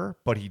character,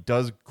 but he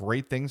does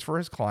great things for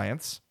his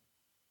clients.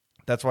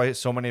 That's why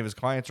so many of his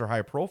clients are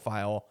high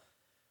profile.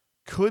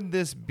 Could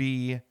this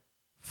be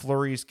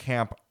Fleury's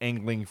camp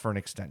angling for an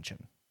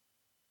extension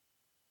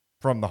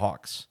from the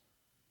Hawks?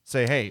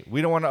 Say, hey,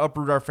 we don't want to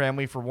uproot our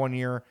family for 1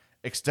 year.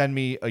 Extend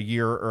me a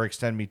year or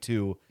extend me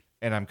 2,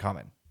 and I'm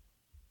coming.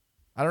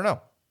 I don't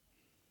know.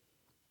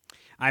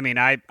 I mean,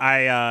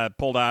 I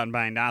pulled out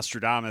my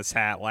Nostradamus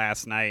hat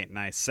last night, and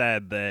I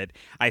said that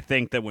I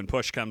think that when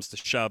push comes to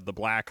shove, the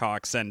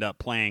Blackhawks end up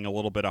playing a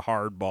little bit of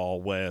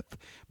hardball with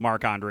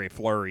Marc-Andre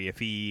Fleury. If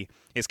he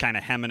is kind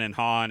of hemming and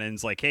hawing and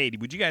is like, hey,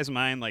 would you guys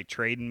mind like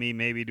trading me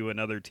maybe to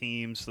another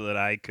team so that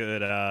I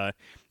could,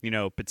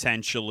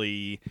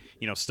 potentially,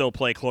 still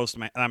play close to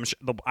my.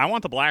 I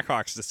want the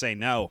Blackhawks to say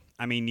no.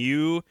 I mean,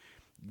 you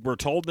were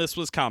told this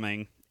was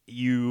coming.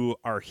 You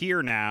are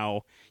here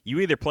now. You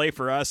either play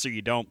for us or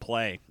you don't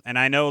play. And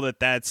I know that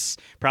that's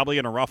probably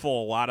going to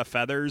ruffle a lot of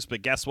feathers,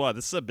 but guess what?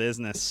 This is a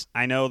business.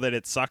 I know that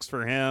it sucks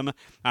for him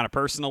on a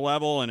personal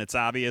level, and it's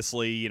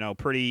obviously,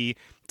 pretty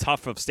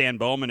tough of Stan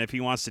Bowman if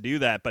he wants to do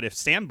that. But if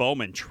Stan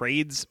Bowman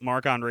trades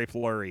Marc-Andre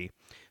Fleury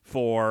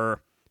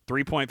for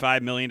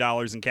 $3.5 million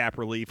in cap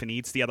relief and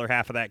eats the other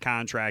half of that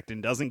contract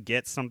and doesn't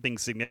get something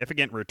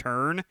significant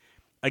return,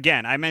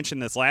 again, I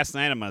mentioned this last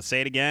night, I'm going to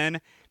say it again,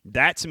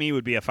 that to me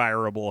would be a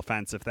fireable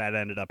offense if that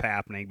ended up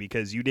happening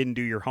because you didn't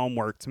do your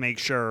homework to make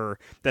sure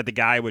that the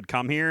guy would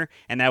come here,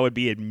 and that would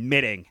be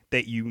admitting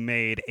that you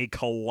made a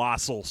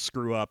colossal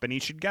screw up and he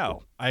should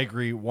go. I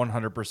agree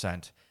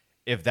 100%.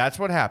 If that's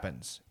what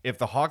happens, if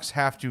the Hawks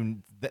have to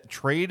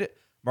trade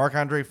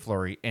Marc-Andre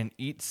Fleury and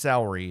eat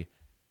salary,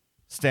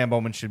 Stan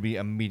Bowman should be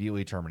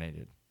immediately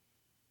terminated.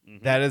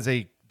 Mm-hmm.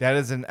 That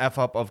is an F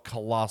up of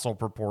colossal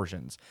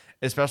proportions,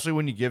 especially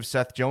when you give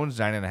Seth Jones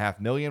 $9.5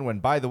 million. When,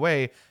 by the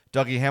way,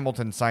 Dougie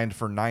Hamilton signed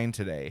for $9 million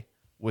today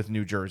with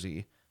New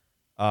Jersey,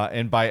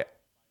 and by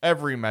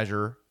every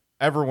measure,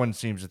 everyone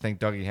seems to think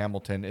Dougie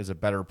Hamilton is a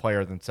better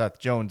player than Seth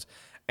Jones.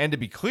 And to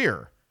be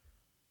clear,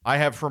 I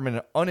have from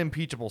an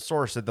unimpeachable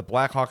source that the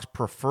Blackhawks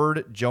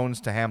preferred Jones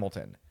to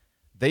Hamilton.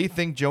 They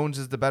think Jones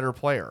is the better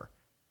player.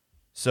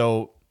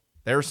 So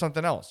there's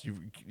something else.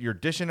 You're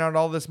dishing out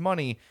all this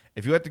money.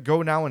 If you have to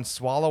go now and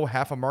swallow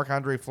half of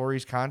Marc-Andre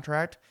Fleury's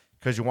contract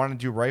because you want to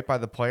do right by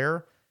the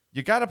player,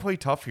 you got to play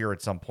tough here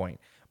at some point.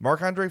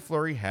 Marc-Andre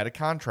Fleury had a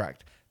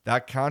contract.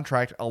 That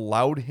contract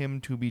allowed him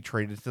to be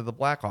traded to the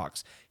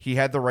Blackhawks. He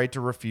had the right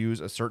to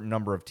refuse a certain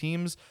number of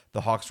teams.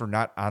 The Hawks were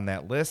not on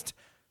that list.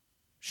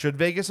 Should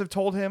Vegas have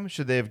told him?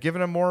 Should they have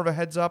given him more of a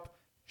heads up?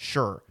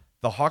 Sure.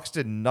 The Hawks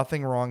did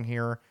nothing wrong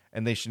here,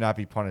 and they should not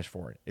be punished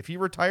for it. If he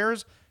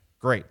retires,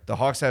 great. The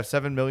Hawks have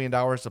 $7 million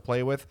to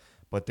play with,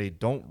 but they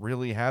don't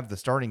really have the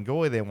starting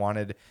goalie they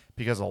wanted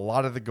because a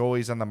lot of the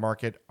goalies on the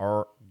market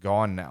are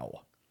gone now.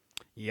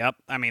 Yep.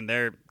 I mean,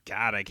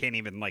 I can't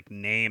even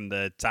name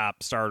the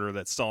top starter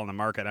that's still on the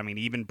market. I mean,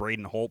 even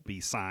Braden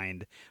Holtby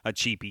signed a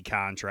cheapy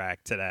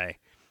contract today.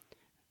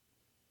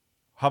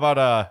 How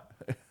about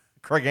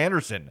Craig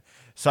Anderson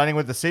signing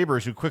with the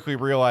Sabres, who quickly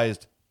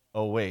realized,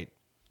 oh, wait,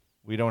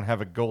 we don't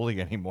have a goalie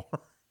anymore.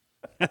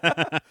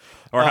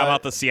 Or how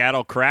about the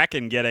Seattle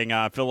Kraken getting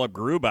Philip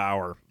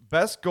Grubauer?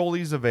 Best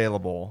goalies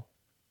available: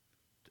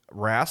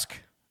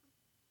 Tuukka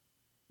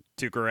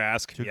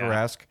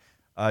Rask,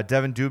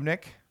 Devin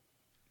Dubnyk.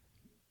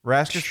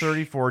 Rask is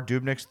 34,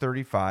 Dubnyk's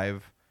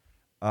 35.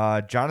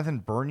 Jonathan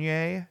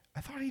Bernier,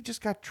 I thought he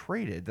just got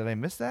traded. Did I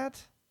miss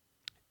that?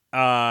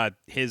 I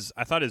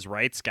thought his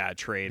rights got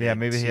traded. Yeah,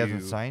 maybe he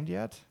hasn't signed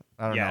yet.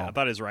 I don't know. Yeah, I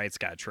thought his rights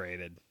got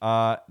traded.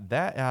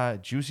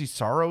 Juicy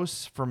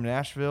Saros from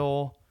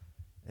Nashville.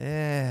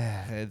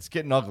 It's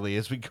getting ugly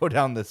as we go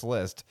down this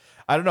list.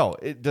 I don't know.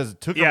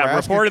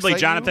 Reportedly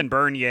Jonathan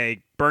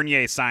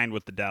Bernier signed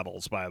with the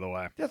Devils, by the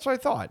way. That's what I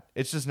thought.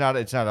 It's not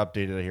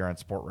updated here on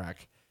Spot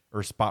Rack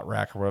or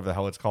whatever the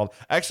hell it's called.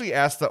 I actually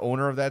asked the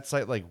owner of that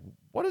site, like,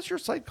 what is your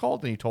site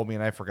called? And he told me,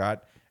 and I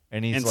forgot.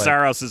 And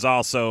Saros is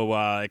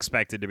also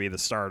expected to be the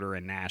starter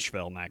in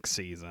Nashville next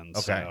season.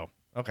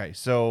 Okay.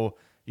 So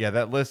yeah,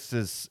 that list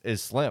is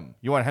slim.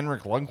 You want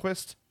Henrik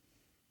Lundqvist?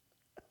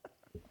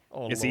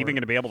 Is he even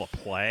going to be able to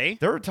play?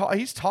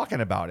 He's talking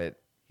about it.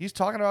 He's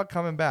talking about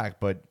coming back,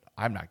 but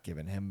I'm not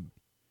giving him.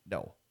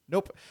 Nope.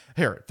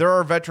 Here, there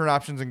are veteran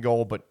options in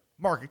goal, but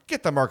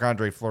get the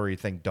Marc-Andre Fleury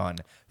thing done.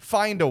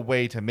 Find a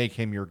way to make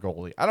him your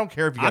goalie. I don't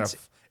care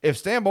if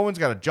Stan Bowman's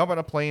got to jump on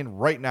a plane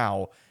right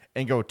now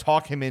and go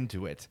talk him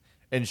into it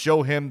and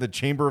show him the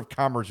Chamber of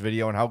Commerce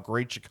video and how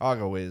great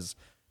Chicago is.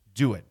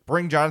 Do it.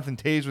 Bring Jonathan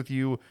Toews with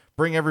you.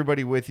 Bring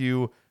everybody with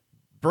you.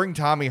 Bring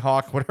Tommy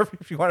Hawk, whatever,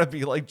 if you want to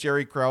be like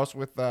Jerry Krause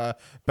with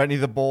Benny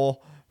the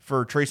Bull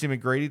for Tracy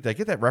McGrady. Did I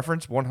get that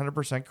reference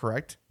 100%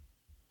 correct?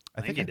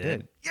 I think I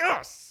did.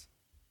 Yes!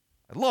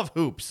 I love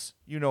hoops.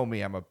 You know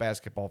me. I'm a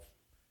basketball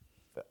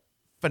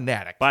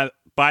fanatic. By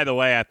the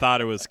way, I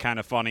thought it was kind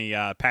of funny.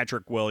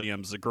 Patrick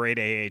Williams, a great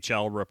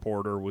AHL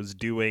reporter, was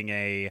doing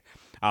a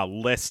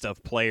list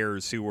of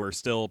players who were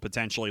still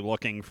potentially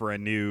looking for a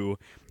new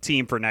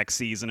team for next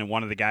season, and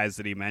one of the guys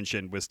that he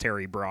mentioned was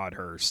Terry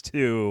Broadhurst,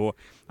 who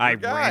I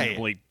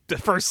randomly,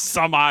 for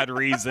some odd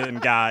reason,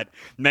 got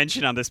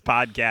mentioned on this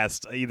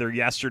podcast either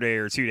yesterday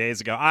or 2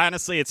 days ago.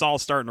 Honestly, it's all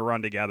starting to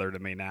run together to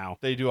me now.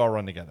 They do all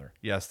run together.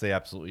 Yes, they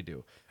absolutely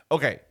do.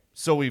 Okay,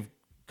 so we've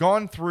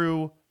gone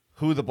through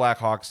who the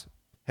Blackhawks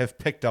have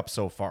picked up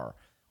so far.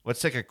 Let's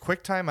take a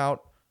quick time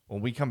out.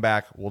 When we come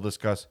back, we'll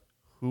discuss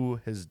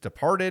who has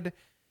departed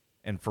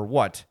and for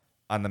what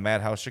on the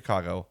Madhouse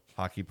Chicago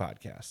Hockey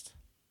Podcast.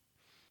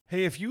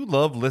 Hey, if you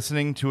love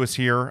listening to us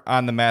here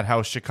on the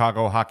Madhouse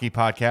Chicago Hockey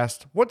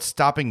Podcast, what's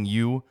stopping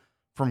you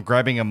from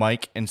grabbing a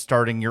mic and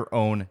starting your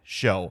own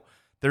show?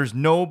 There's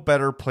no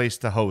better place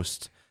to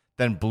host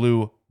than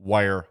Blue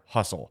Wire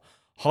Hustle.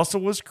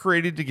 Hustle was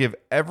created to give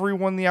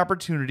everyone the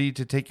opportunity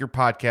to take your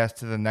podcast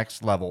to the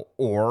next level.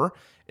 Or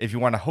if you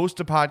want to host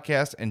a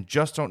podcast and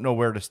just don't know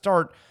where to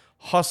start,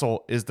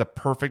 Hustle is the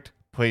perfect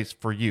place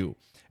for you.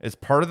 As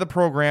part of the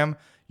program,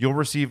 you'll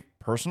receive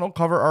personal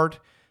cover art,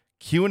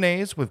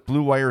 Q&As with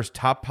Blue Wire's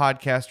top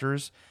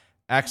podcasters,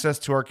 access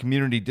to our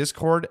community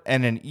Discord,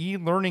 and an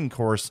e-learning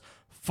course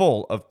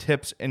full of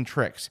tips and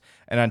tricks.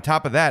 And on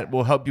top of that,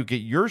 we'll help you get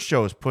your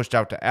shows pushed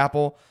out to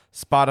Apple,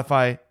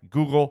 Spotify,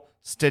 Google,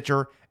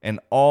 Stitcher, and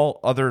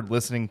all other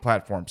listening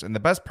platforms. And the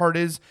best part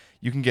is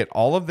you can get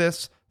all of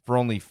this for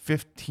only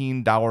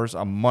 $15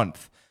 a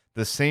month.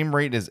 The same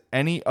rate as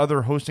any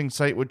other hosting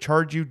site would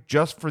charge you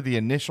just for the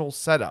initial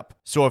setup.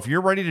 So if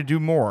you're ready to do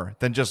more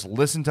than just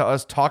listen to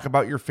us talk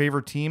about your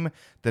favorite team,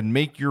 then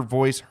make your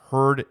voice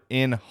heard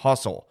in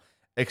Hustle.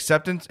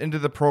 Acceptance into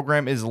the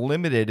program is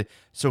limited,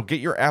 so get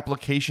your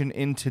application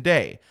in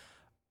today.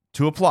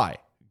 To apply,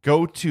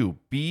 go to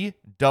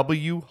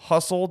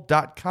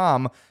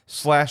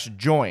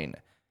bwhustle.com/join.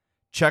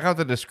 Check out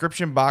the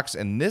description box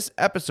in this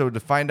episode to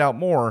find out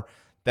more.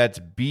 That's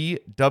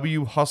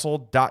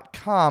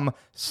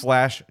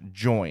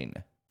bwhustle.com/join.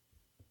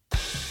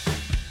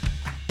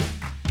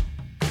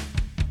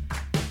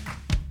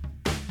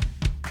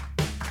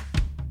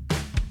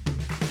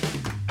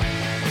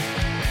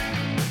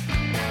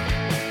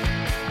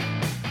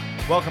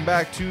 Welcome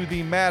back to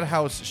the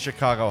Madhouse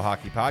Chicago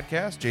Hockey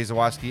Podcast. Jay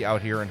Zawaski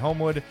out here in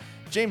Homewood.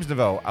 James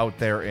Naveau out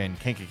there in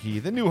Kankakee,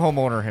 the new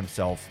homeowner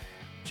himself.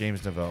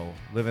 James Naveau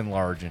living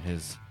large in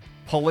his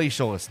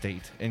palatial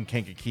estate in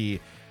Kankakee.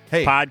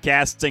 Hey,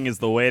 podcasting is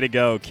the way to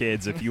go,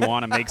 kids, if you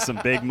want to make some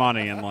big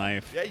money in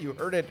life. Yeah, you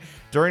heard it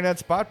during that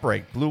spot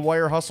break. Blue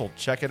Wire Hustle.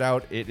 Check it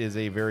out. It is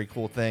a very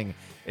cool thing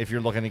if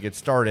you're looking to get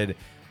started.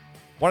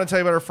 Want to tell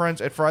you about our friends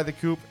at Fry the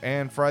Coop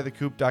and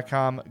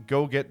frythecoop.com.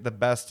 Go get the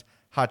best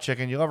hot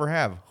chicken you'll ever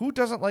have. Who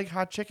doesn't like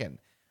hot chicken?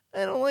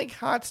 I don't like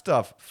hot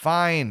stuff.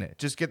 Fine.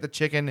 Just get the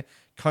chicken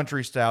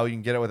country style. You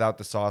can get it without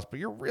the sauce, but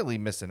you're really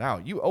missing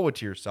out. You owe it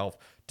to yourself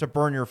to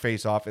burn your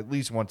face off at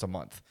least once a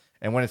month.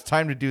 And when it's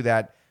time to do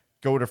that,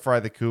 go to Fry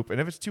the Coop. And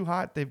if it's too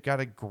hot, they've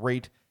got a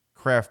great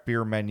craft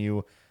beer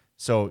menu.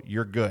 So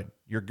you're good.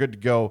 You're good to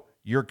go.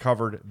 You're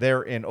covered.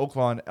 They're in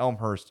Oaklawn,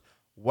 Elmhurst,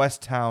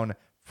 Westtown,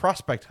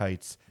 Prospect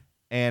Heights,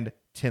 and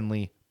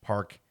Tinley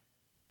Park.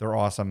 They're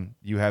awesome.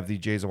 You have the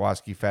Jay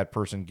Zawaski Fat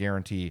Person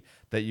guarantee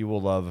that you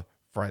will love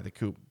Fry the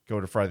Coop. Go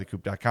to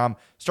frythecoop.com.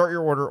 Start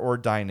your order or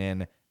dine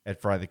in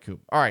at Fry the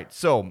Coop. All right,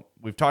 so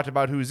we've talked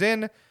about who's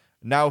in.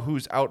 Now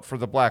who's out for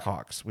the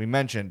Blackhawks? We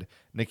mentioned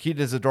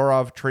Nikita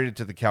Zadorov traded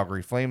to the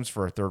Calgary Flames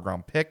for a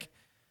third-round pick.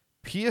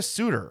 Pius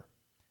Suter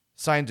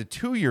signed a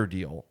 2-year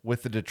deal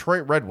with the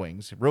Detroit Red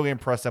Wings. Really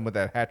impressed them with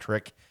that hat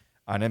trick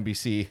on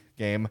NBC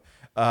game.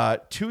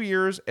 2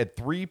 years at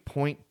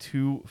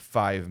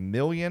 $3.25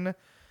 million.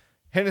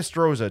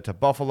 Hinostroza to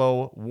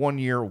Buffalo, 1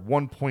 year,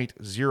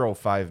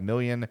 $1.05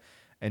 million.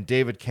 And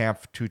David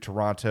Kampf to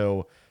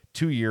Toronto,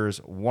 2 years,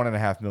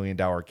 $1.5 million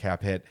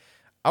cap hit.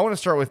 I want to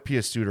start with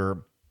Pius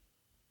Suter,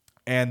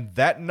 and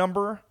that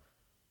number,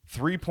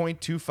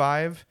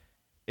 3.25,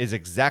 is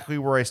exactly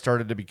where I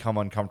started to become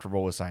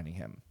uncomfortable with signing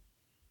him.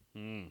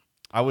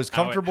 I was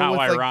comfortable how with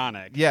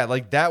ironic.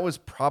 that was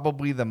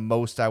probably the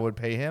most I would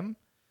pay him.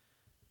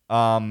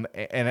 And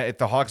if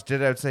the Hawks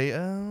did, I would say,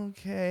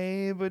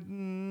 okay, but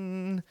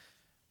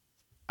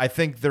I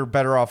think they're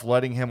better off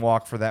letting him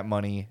walk for that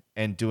money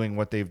and doing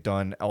what they've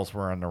done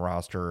elsewhere on the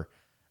roster.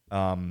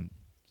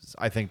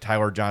 I think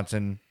Tyler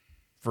Johnson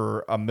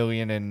for $1.75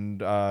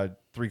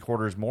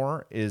 million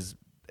more is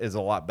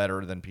a lot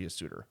better than Pius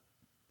Suter.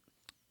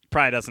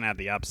 Probably doesn't have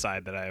the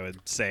upside that I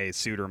would say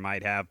Suter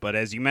might have, but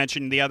as you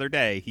mentioned the other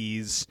day,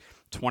 he's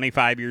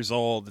 25 years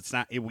old. It's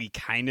not, we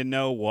kind of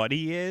know what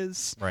he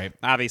is. Right.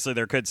 Obviously,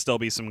 there could still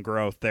be some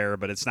growth there,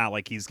 but it's not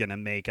like he's going to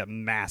make a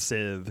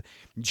massive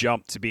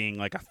jump to being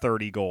like a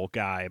 30-goal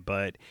guy.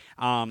 But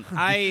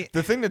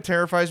the thing that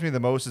terrifies me the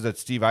most is that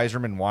Steve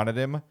Yzerman wanted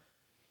him.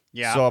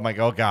 Yeah. So I'm like,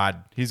 oh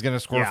God, he's going to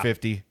score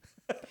 50.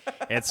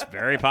 It's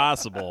very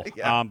possible.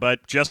 Yeah.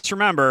 But just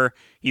remember,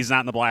 he's not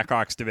in the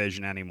Blackhawks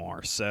division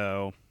anymore.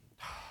 So,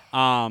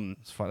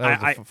 it's fun.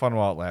 That was fun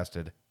while it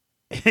lasted.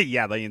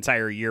 yeah, the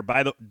entire year.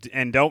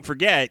 And don't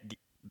forget,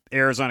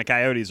 Arizona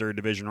Coyotes are a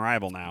division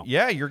rival now.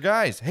 Yeah, your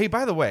guys. Hey,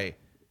 by the way,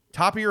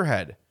 top of your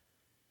head,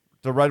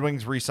 the Red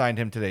Wings re-signed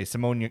him today.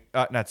 Sam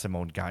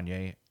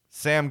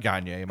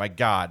Gagner. My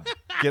God,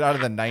 get out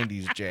of the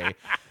 90s, Jay.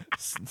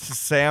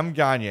 Sam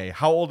Gagner.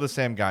 How old is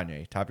Sam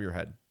Gagner? Top of your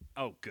head.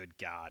 Oh, good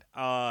God.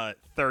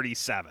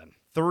 37.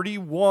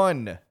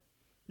 31.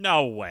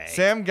 No way.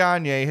 Sam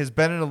Gagner has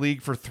been in the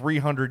league for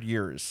 300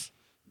 years.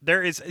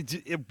 There is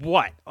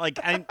what? Like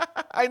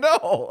I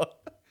know.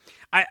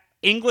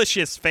 English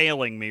is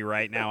failing me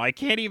right now. I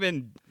can't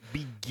even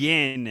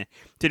begin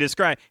to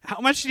describe.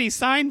 How much did he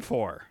sign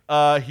for?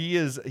 He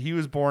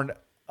was born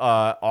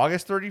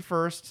August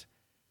 31st,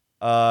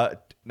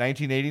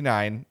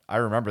 1989. I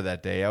remember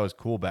that day. I was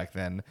cool back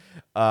then.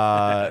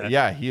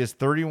 Yeah, he is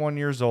 31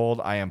 years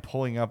old.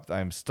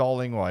 I'm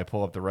stalling while I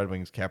pull up the Red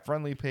Wings cap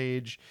friendly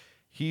page.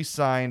 He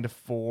signed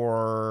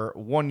for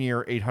 1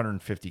 year,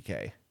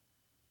 $850K.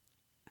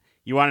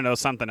 You want to know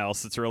something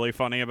else that's really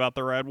funny about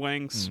the Red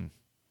Wings?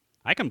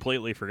 I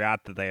completely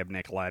forgot that they have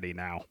Nick Leddy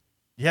now.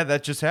 Yeah,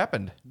 that just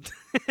happened.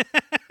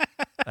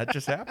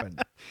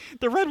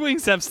 The Red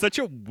Wings have such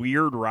a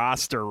weird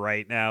roster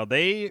right now.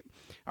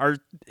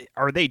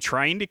 Are they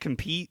trying to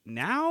compete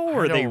now?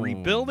 Or are they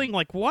rebuilding?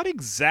 Like, what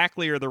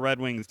exactly are the Red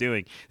Wings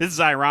doing? This is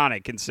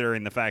ironic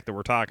considering the fact that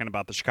we're talking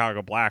about the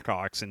Chicago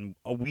Blackhawks, and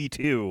we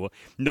too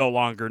no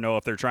longer know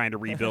if they're trying to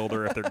rebuild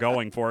or if they're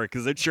going for it,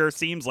 because it sure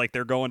seems like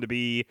they're going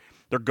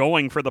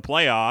for the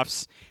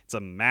playoffs. It's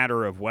a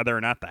matter of whether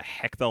or not the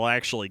heck they'll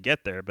actually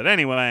get there. But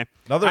anyway,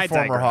 another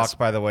former Hawk,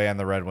 by the way, on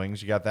the Red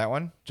Wings. You got that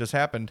one? Just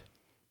happened.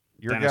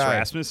 Your Dennis guy,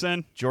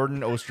 Rasmussen?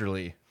 Jordan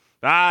Osterley.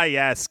 Ah,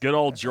 yes, good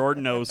old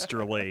Jordan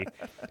Osterley.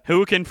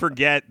 Who can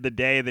forget the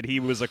day that he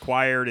was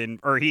acquired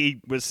or he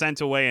was sent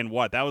away and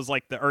what? That was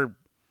like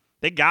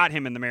they got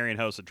him in the Marian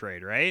Hossa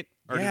trade, right?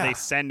 Or Yeah. did they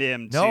send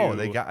him No,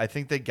 to... I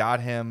think they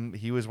got him.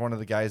 He was one of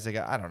the guys they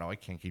got. I don't know. I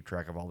can't keep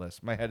track of all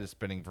this. My head is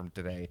spinning from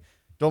today.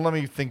 Don't let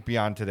me think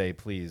beyond today,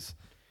 please.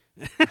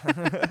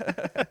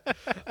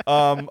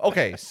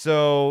 Okay,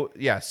 so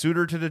yeah,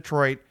 Suter to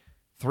Detroit,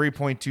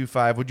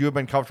 3.25. Would you have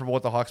been comfortable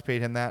with the Hawks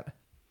paid him that?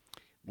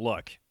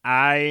 Look,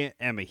 I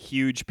am a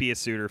huge Pius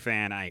Suter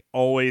fan. I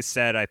always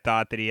said I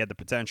thought that he had the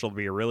potential to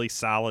be a really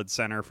solid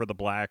center for the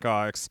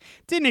Blackhawks.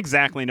 Didn't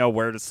exactly know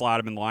where to slot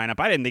him in the lineup.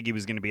 I didn't think he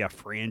was going to be a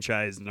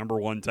franchise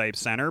 #1 type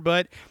center,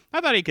 but I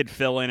thought he could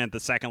fill in at the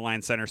second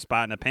line center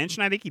spot in a pinch,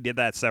 and I think he did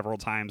that several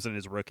times in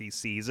his rookie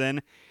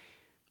season.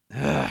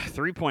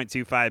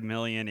 $3.25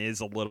 million is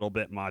a little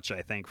bit much,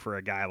 I think, for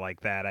a guy like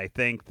that. I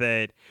think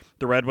that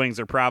the Red Wings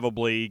are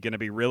probably going to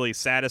be really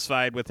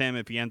satisfied with him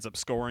if he ends up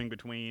scoring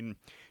between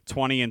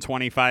 20 and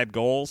 25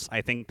 goals. I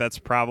think that's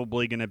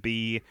probably going to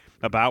be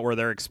about where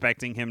they're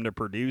expecting him to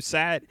produce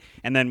at.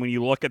 And then when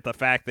you look at the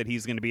fact that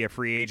he's going to be a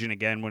free agent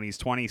again when he's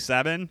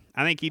 27,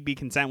 I think he'd be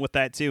content with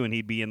that too, and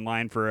he'd be in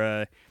line for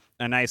a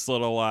nice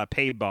little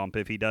pay bump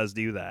if he does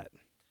do that.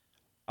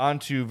 On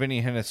to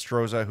Vinny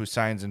Hinostroza, who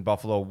signs in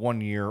Buffalo,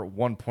 1 year,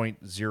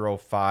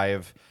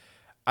 1.05.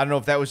 I don't know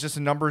if that was just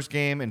a numbers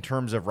game in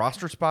terms of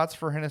roster spots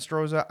for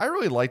Hinostroza. I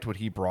really liked what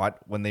he brought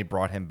when they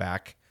brought him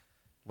back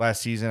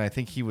last season. I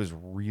think he was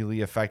really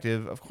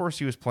effective. Of course,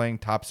 he was playing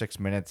top 6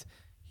 minutes.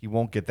 He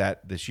won't get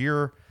that this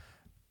year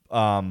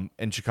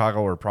in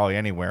Chicago or probably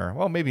anywhere.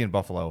 Well, maybe in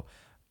Buffalo.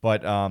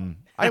 But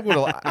I would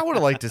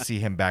have liked to see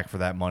him back for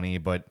that money,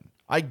 but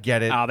I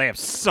get it. Oh, they have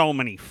so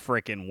many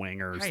freaking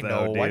wingers, dude.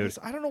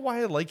 I don't know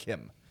why I like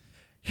him.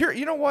 Here,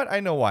 you know what?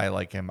 I know why I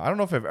like him. I don't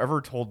know if I've ever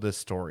told this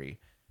story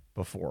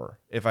before.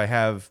 If I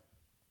have,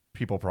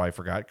 people probably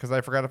forgot, because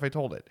I forgot if I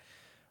told it.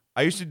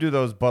 I used to do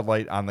those Bud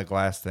Light on the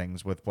glass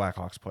things with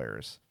Blackhawks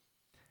players.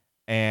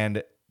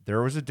 And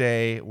there was a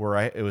day where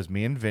it was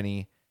me and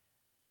Vinny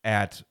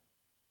at,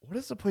 what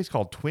is the place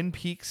called? Twin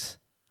Peaks?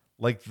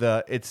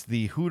 It's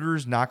the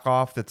Hooters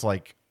knockoff that's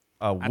like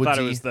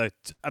Woodsy.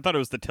 I thought it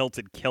was the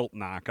Tilted Kilt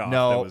knockoff.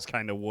 No. That was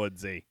kind of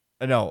woodsy.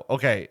 No,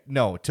 okay,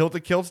 no.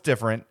 Tilted Kilt's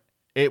different.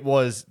 It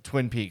was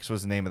Twin Peaks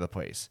was the name of the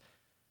place.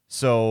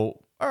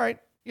 So, all right,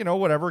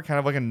 whatever, kind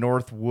of like a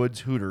North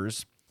Woods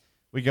Hooters.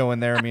 We go in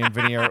there, me and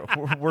Vinny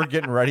we're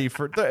getting ready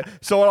for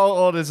so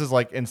all it is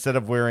like instead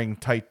of wearing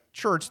tight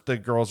shirts, the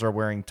girls are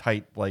wearing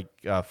tight like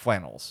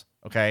flannels,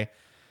 okay?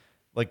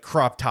 Like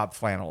crop top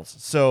flannels.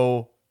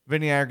 So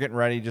Vinny and I are getting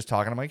ready, just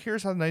talking. I'm like,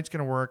 here's how the night's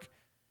gonna work.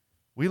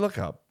 We look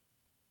up.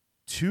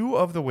 2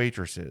 of the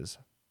waitresses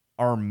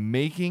are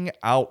making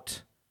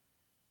out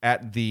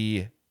at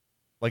the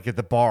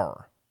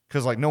bar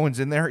because like no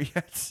one's in there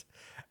yet.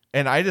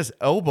 And I just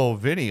elbow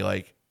Vinny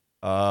like,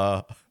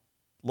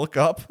 look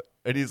up.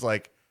 And he's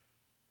like,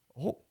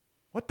 oh,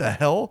 what the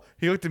hell?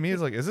 He looked at me.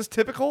 He's like, is this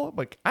typical? I'm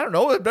like, I don't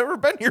know. I've never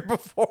been here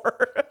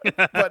before.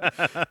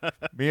 But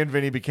me and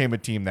Vinny became a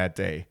team that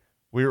day.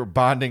 We were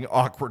bonding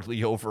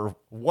awkwardly over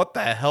what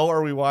the hell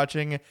are we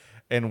watching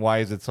and why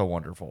is it so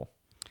wonderful?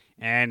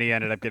 And he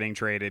ended up getting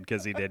traded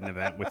because he did an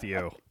event with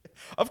you.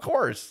 Of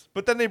course.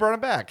 But then they brought him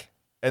back.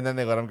 And then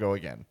they let him go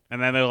again. I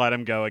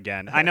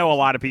know a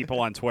lot of people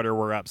on Twitter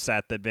were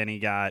upset that Vinny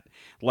got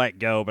let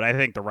go, but I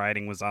think the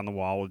writing was on the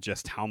wall with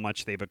just how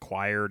much they've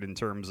acquired in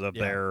terms of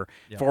their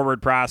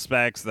forward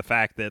prospects, the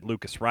fact that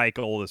Lucas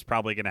Reichel is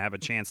probably going to have a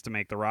chance to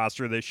make the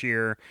roster this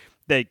year.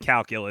 The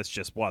calculus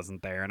just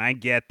wasn't there. And I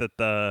get that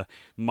the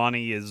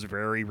money is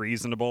very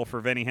reasonable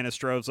for Vinny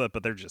Hinostroza,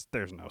 but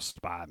there's no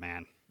spot,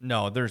 man.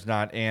 No, there's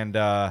not. And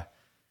I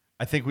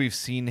think we've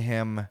seen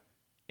him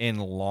in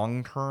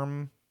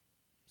long-term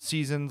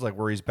seasons, like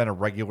where he's been a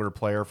regular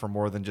player for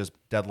more than just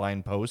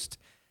deadline post,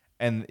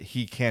 and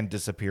he can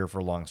disappear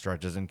for long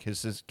stretches, and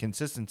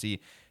consistency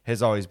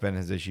has always been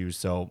his issue.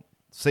 So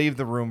save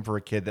the room for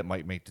a kid that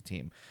might make the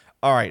team.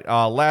 All right,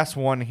 last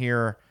one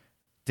here.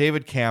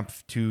 David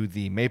Kampf to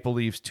the Maple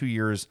Leafs, 2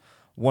 years,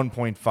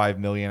 $1.5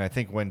 million. I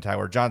think when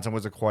Tyler Johnson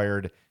was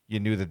acquired,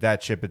 you knew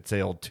that ship had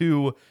sailed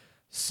too.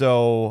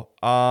 So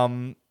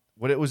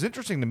what it was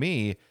interesting to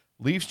me,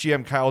 Leafs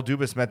GM Kyle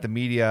Dubas met the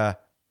media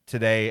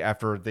today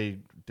after they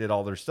did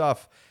all their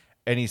stuff,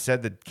 and he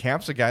said that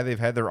Kampf's a guy they've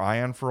had their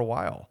eye on for a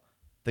while.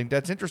 I think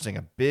that's interesting.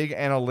 A big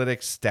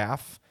analytics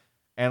staff,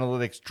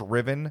 analytics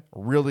driven,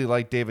 really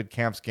like David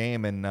Kampf's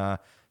game, and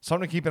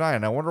something to keep an eye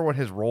on. I wonder what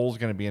his role is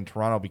going to be in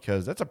Toronto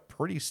because that's a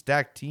pretty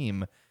stacked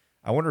team.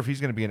 I wonder if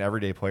he's going to be an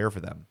everyday player for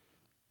them.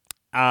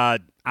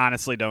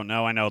 Honestly don't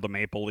know. I know the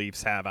Maple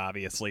Leafs have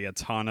obviously a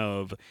ton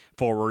of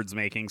forwards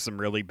making some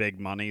really big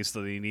money,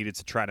 so they needed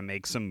to try to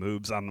make some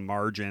moves on the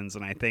margins,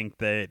 and I think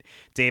that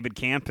David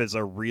Kampf is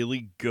a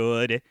really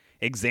good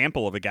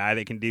example of a guy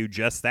that can do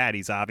just that.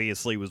 He's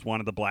obviously was one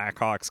of the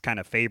Blackhawks' kind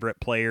of favorite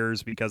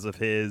players because of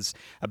his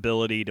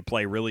ability to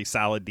play really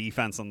solid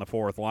defense on the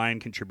fourth line,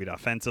 contribute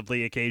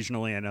offensively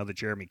occasionally. I know that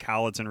Jeremy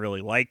Colliton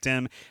really liked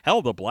him.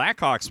 Hell, the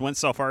Blackhawks went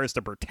so far as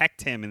to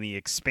protect him in the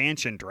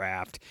expansion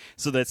draft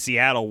so that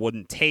Seattle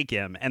wouldn't take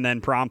him, and then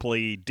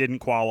promptly didn't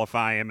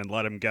qualify him and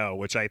let him go,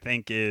 which I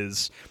think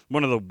is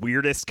one of the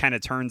weirdest kind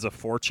of turns of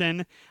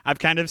fortune I've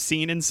kind of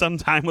seen in some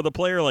time with a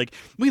player. Like,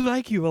 we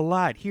like you a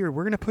lot. Here,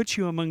 we're going to put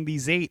you among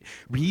these 8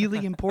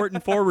 really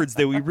important forwards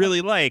that we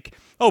really like.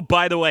 Oh,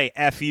 by the way,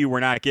 F you, we're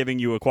not giving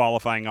you a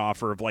qualifying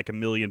offer of like $1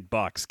 million.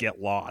 Get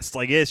lost.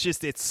 Like,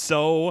 it's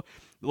so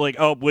like,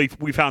 oh, we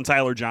found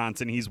Tyler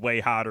Johnson. He's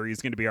way hotter.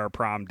 He's going to be our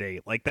prom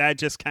date. Like, that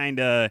just kind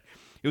of,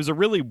 it was a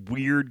really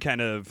weird kind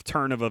of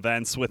turn of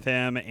events with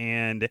him,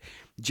 and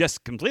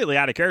just completely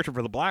out of character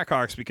for the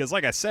Blackhawks because,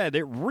 like I said,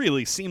 it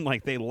really seemed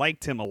like they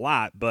liked him a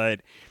lot. But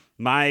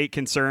my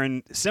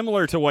concern,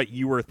 similar to what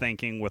you were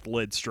thinking with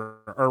Lidstrom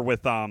or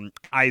with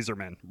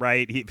Yzerman,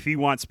 right? If he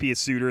wants to be a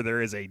suitor,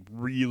 there is a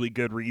really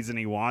good reason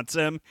he wants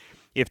him.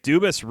 If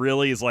Dubas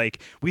really is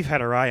like, we've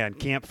had our eye on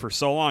Kampf for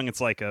so long, it's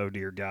like, oh,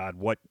 dear God,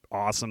 what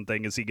awesome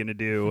thing is he going to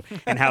do?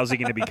 And how's he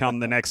going to become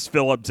the next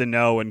Philip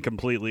Deneau and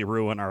completely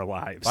ruin our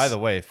lives? By the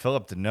way,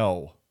 Philip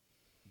Deneau,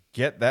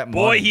 get that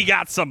money. Boy, he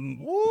got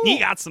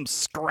some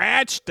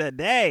scratch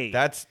today.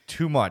 That's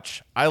too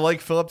much. I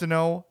like Philip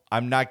Deneau.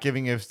 I'm not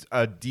giving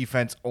a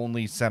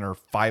defense-only center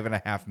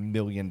 $5.5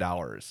 million.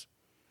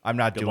 I'm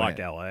not doing it.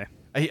 Good luck,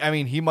 LA. I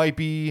mean, he might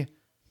be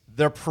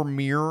the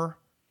premier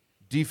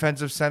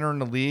defensive center in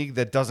the league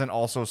that doesn't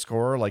also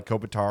score like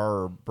Kopitar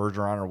or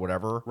Bergeron or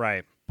whatever.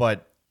 Right.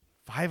 But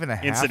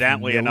 $5.5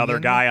 incidentally, million? Another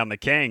guy on the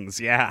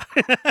Kings. Yeah.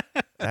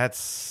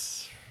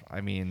 That's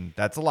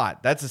a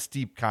lot. That's a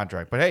steep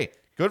contract. But hey,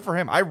 good for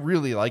him. I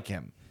really like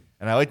him.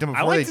 And I liked him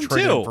before they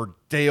traded him for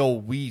Dale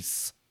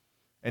Weiss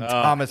and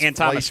Thomas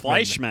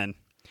Fleischman,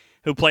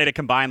 who played a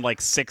combined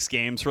like 6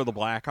 games for the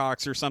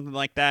Blackhawks or something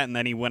like that. And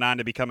then he went on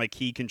to become a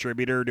key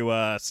contributor to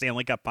a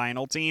Stanley Cup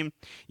final team.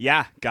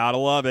 Yeah, gotta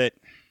love it.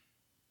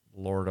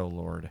 Lord, oh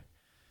Lord.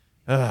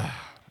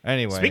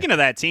 Anyway. Speaking of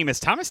that team, is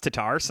Thomas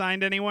Tatar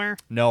signed anywhere?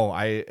 No,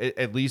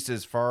 at least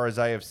as far as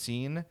I have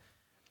seen.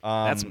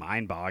 That's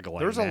mind-boggling.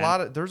 There's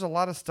a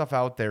lot of stuff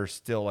out there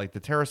still. Like the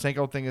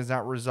Tarasenko thing is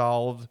not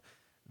resolved.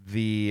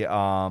 The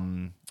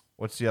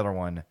what's the other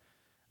one?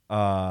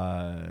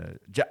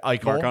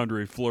 Eichel,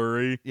 Marc-Andre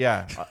Fleury.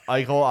 Yeah,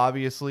 Eichel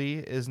obviously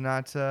is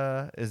not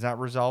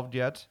resolved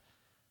yet.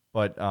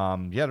 But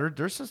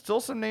there's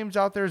still some names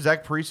out there.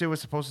 Zach Parise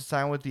was supposed to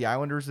sign with the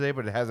Islanders today,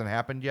 but it hasn't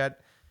happened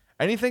yet.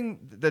 Anything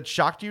that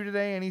shocked you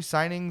today? Any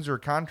signings or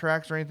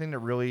contracts or anything that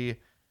really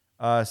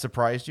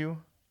surprised you?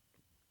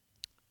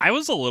 I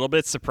was a little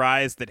bit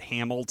surprised that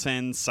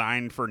Hamilton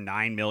signed for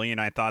 $9 million.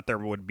 I thought there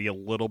would be a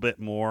little bit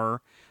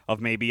more of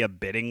maybe a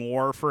bidding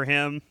war for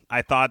him.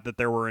 I thought that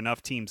there were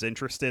enough teams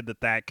interested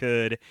that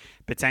could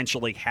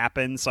potentially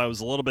happen, so I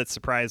was a little bit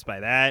surprised by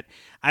that.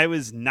 I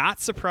was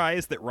not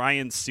surprised that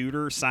Ryan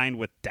Suter signed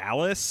with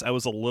Dallas. I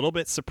was a little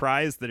bit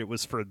surprised that it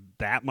was for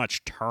that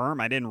much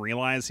term. I didn't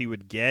realize he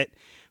would get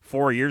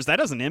 4 years. That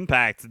doesn't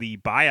impact the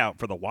buyout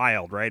for the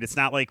Wild, right? It's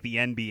not like the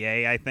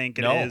NBA, I think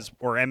it is,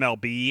 or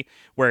MLB,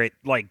 where it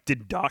like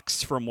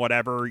deducts from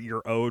whatever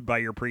you're owed by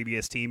your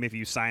previous team if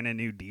you sign a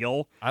new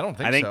deal. I don't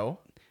think so.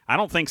 I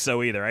don't think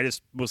so either. I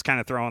just was kind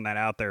of throwing that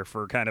out there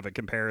for kind of a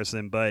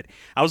comparison, but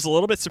I was a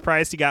little bit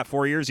surprised he got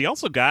 4 years. He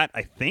also got,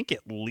 I think, at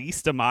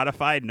least a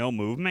modified no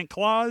movement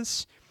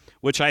clause,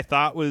 which I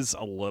thought was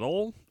a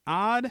little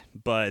odd,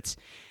 but...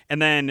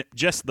 And then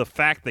just the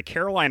fact the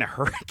Carolina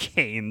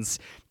Hurricanes,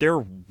 their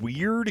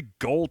weird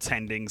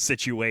goaltending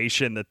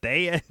situation that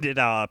they ended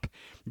up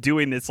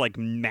doing this like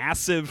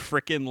massive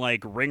freaking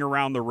like ring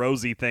around the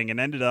rosy thing and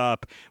ended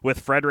up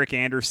with Frederik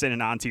Andersen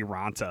and Antti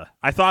Raanta.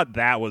 I thought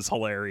that was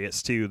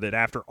hilarious too, that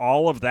after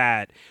all of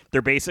that,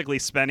 they're basically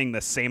spending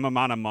the same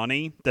amount of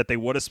money that they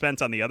would have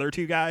spent on the other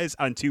two guys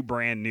on two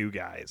brand new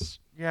guys.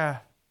 Yeah,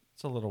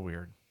 it's a little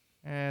weird.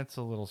 It's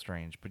a little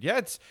strange. But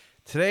yeah,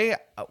 today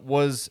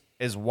was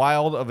as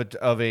wild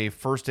of a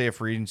first day of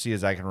free agency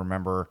as I can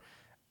remember.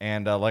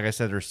 And like I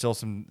said, there's still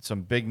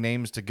some big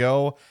names to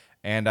go.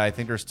 And I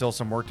think there's still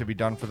some work to be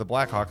done for the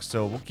Blackhawks.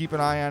 So we'll keep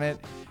an eye on it.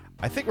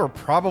 I think we're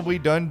probably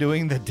done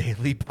doing the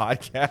daily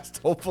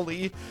podcast,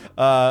 hopefully.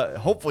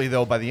 Hopefully,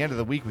 though, by the end of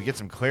the week, we get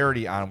some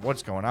clarity on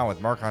what's going on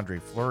with Marc-Andre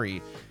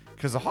Fleury.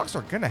 Because the Hawks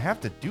are going to have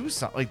to do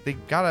something. Like,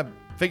 they've got to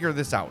figure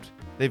this out.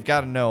 They've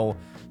got to know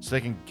so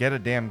they can get a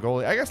damn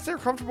goalie. I guess they're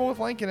comfortable with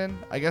Lankinen.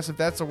 I guess if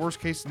that's the worst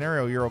case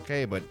scenario, you're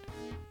okay. But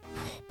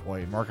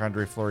boy,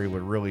 Marc-Andre Fleury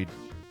would really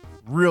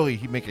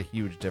make a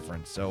huge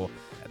difference. So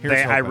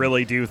I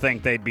really do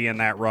think they'd be in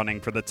that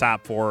running for the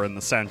top four in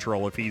the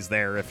Central if he's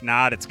there. If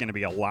not, it's going to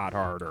be a lot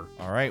harder.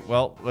 All right,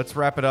 well, let's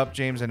wrap it up,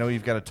 James. I know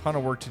you've got a ton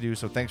of work to do,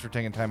 so thanks for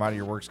taking time out of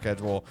your work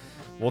schedule.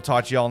 We'll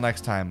talk to you all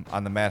next time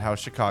on the Madhouse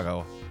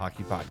Chicago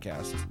Hockey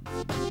Podcast.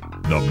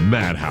 The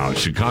Madhouse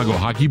Chicago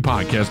Hockey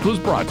Podcast was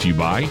brought to you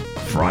by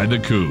Fry the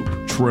Coop,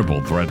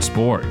 Triple Threat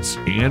Sports,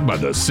 and by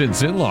the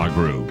Sinson Law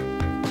Group.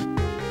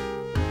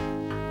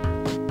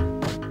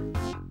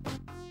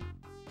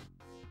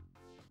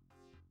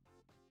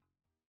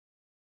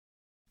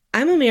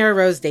 I'm Amira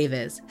Rose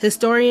Davis,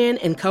 historian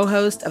and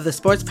co-host of the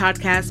sports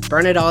podcast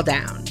Burn It All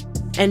Down.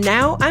 And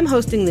now I'm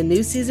hosting the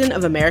new season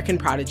of American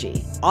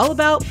Prodigy, all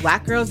about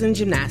Black girls in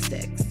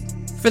gymnastics.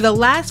 For the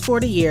last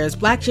 40 years,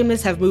 Black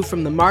gymnasts have moved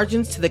from the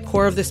margins to the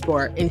core of the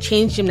sport and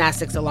changed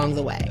gymnastics along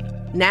the way.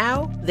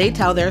 Now, they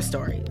tell their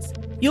stories.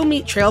 You'll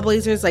meet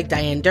trailblazers like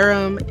Diane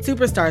Durham,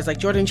 superstars like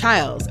Jordan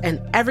Childs, and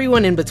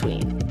everyone in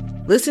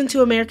between. Listen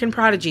to American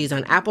Prodigies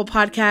on Apple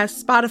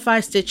Podcasts,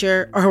 Spotify,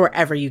 Stitcher, or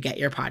wherever you get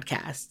your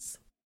podcasts.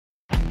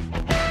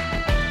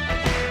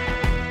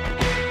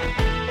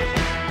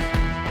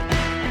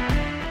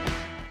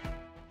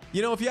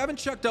 You know, if you haven't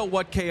checked out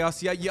What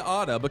Chaos yet, you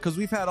oughta, because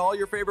we've had all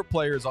your favorite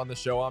players on the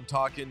show. I'm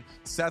talking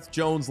Seth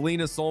Jones,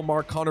 Lena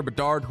Solmark, Connor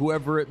Bedard,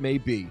 whoever it may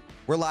be.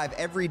 We're live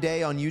every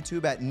day on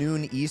YouTube at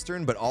noon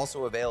Eastern, but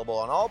also available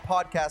on all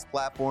podcast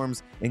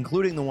platforms,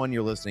 including the one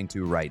you're listening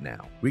to right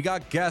now. We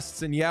got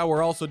guests, and yeah,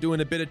 we're also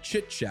doing a bit of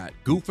chit-chat,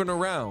 goofing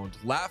around,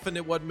 laughing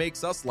at what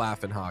makes us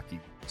laugh in hockey.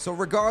 So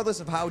regardless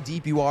of how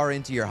deep you are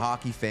into your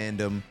hockey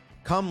fandom,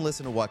 come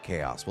listen to What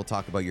Chaos. We'll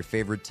talk about your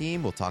favorite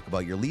team, we'll talk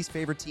about your least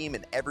favorite team,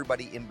 and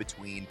everybody in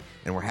between.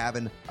 And we're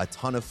having a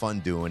ton of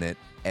fun doing it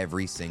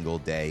every single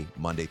day,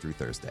 Monday through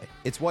Thursday.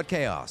 It's What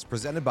Chaos,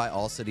 presented by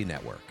All City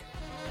Network.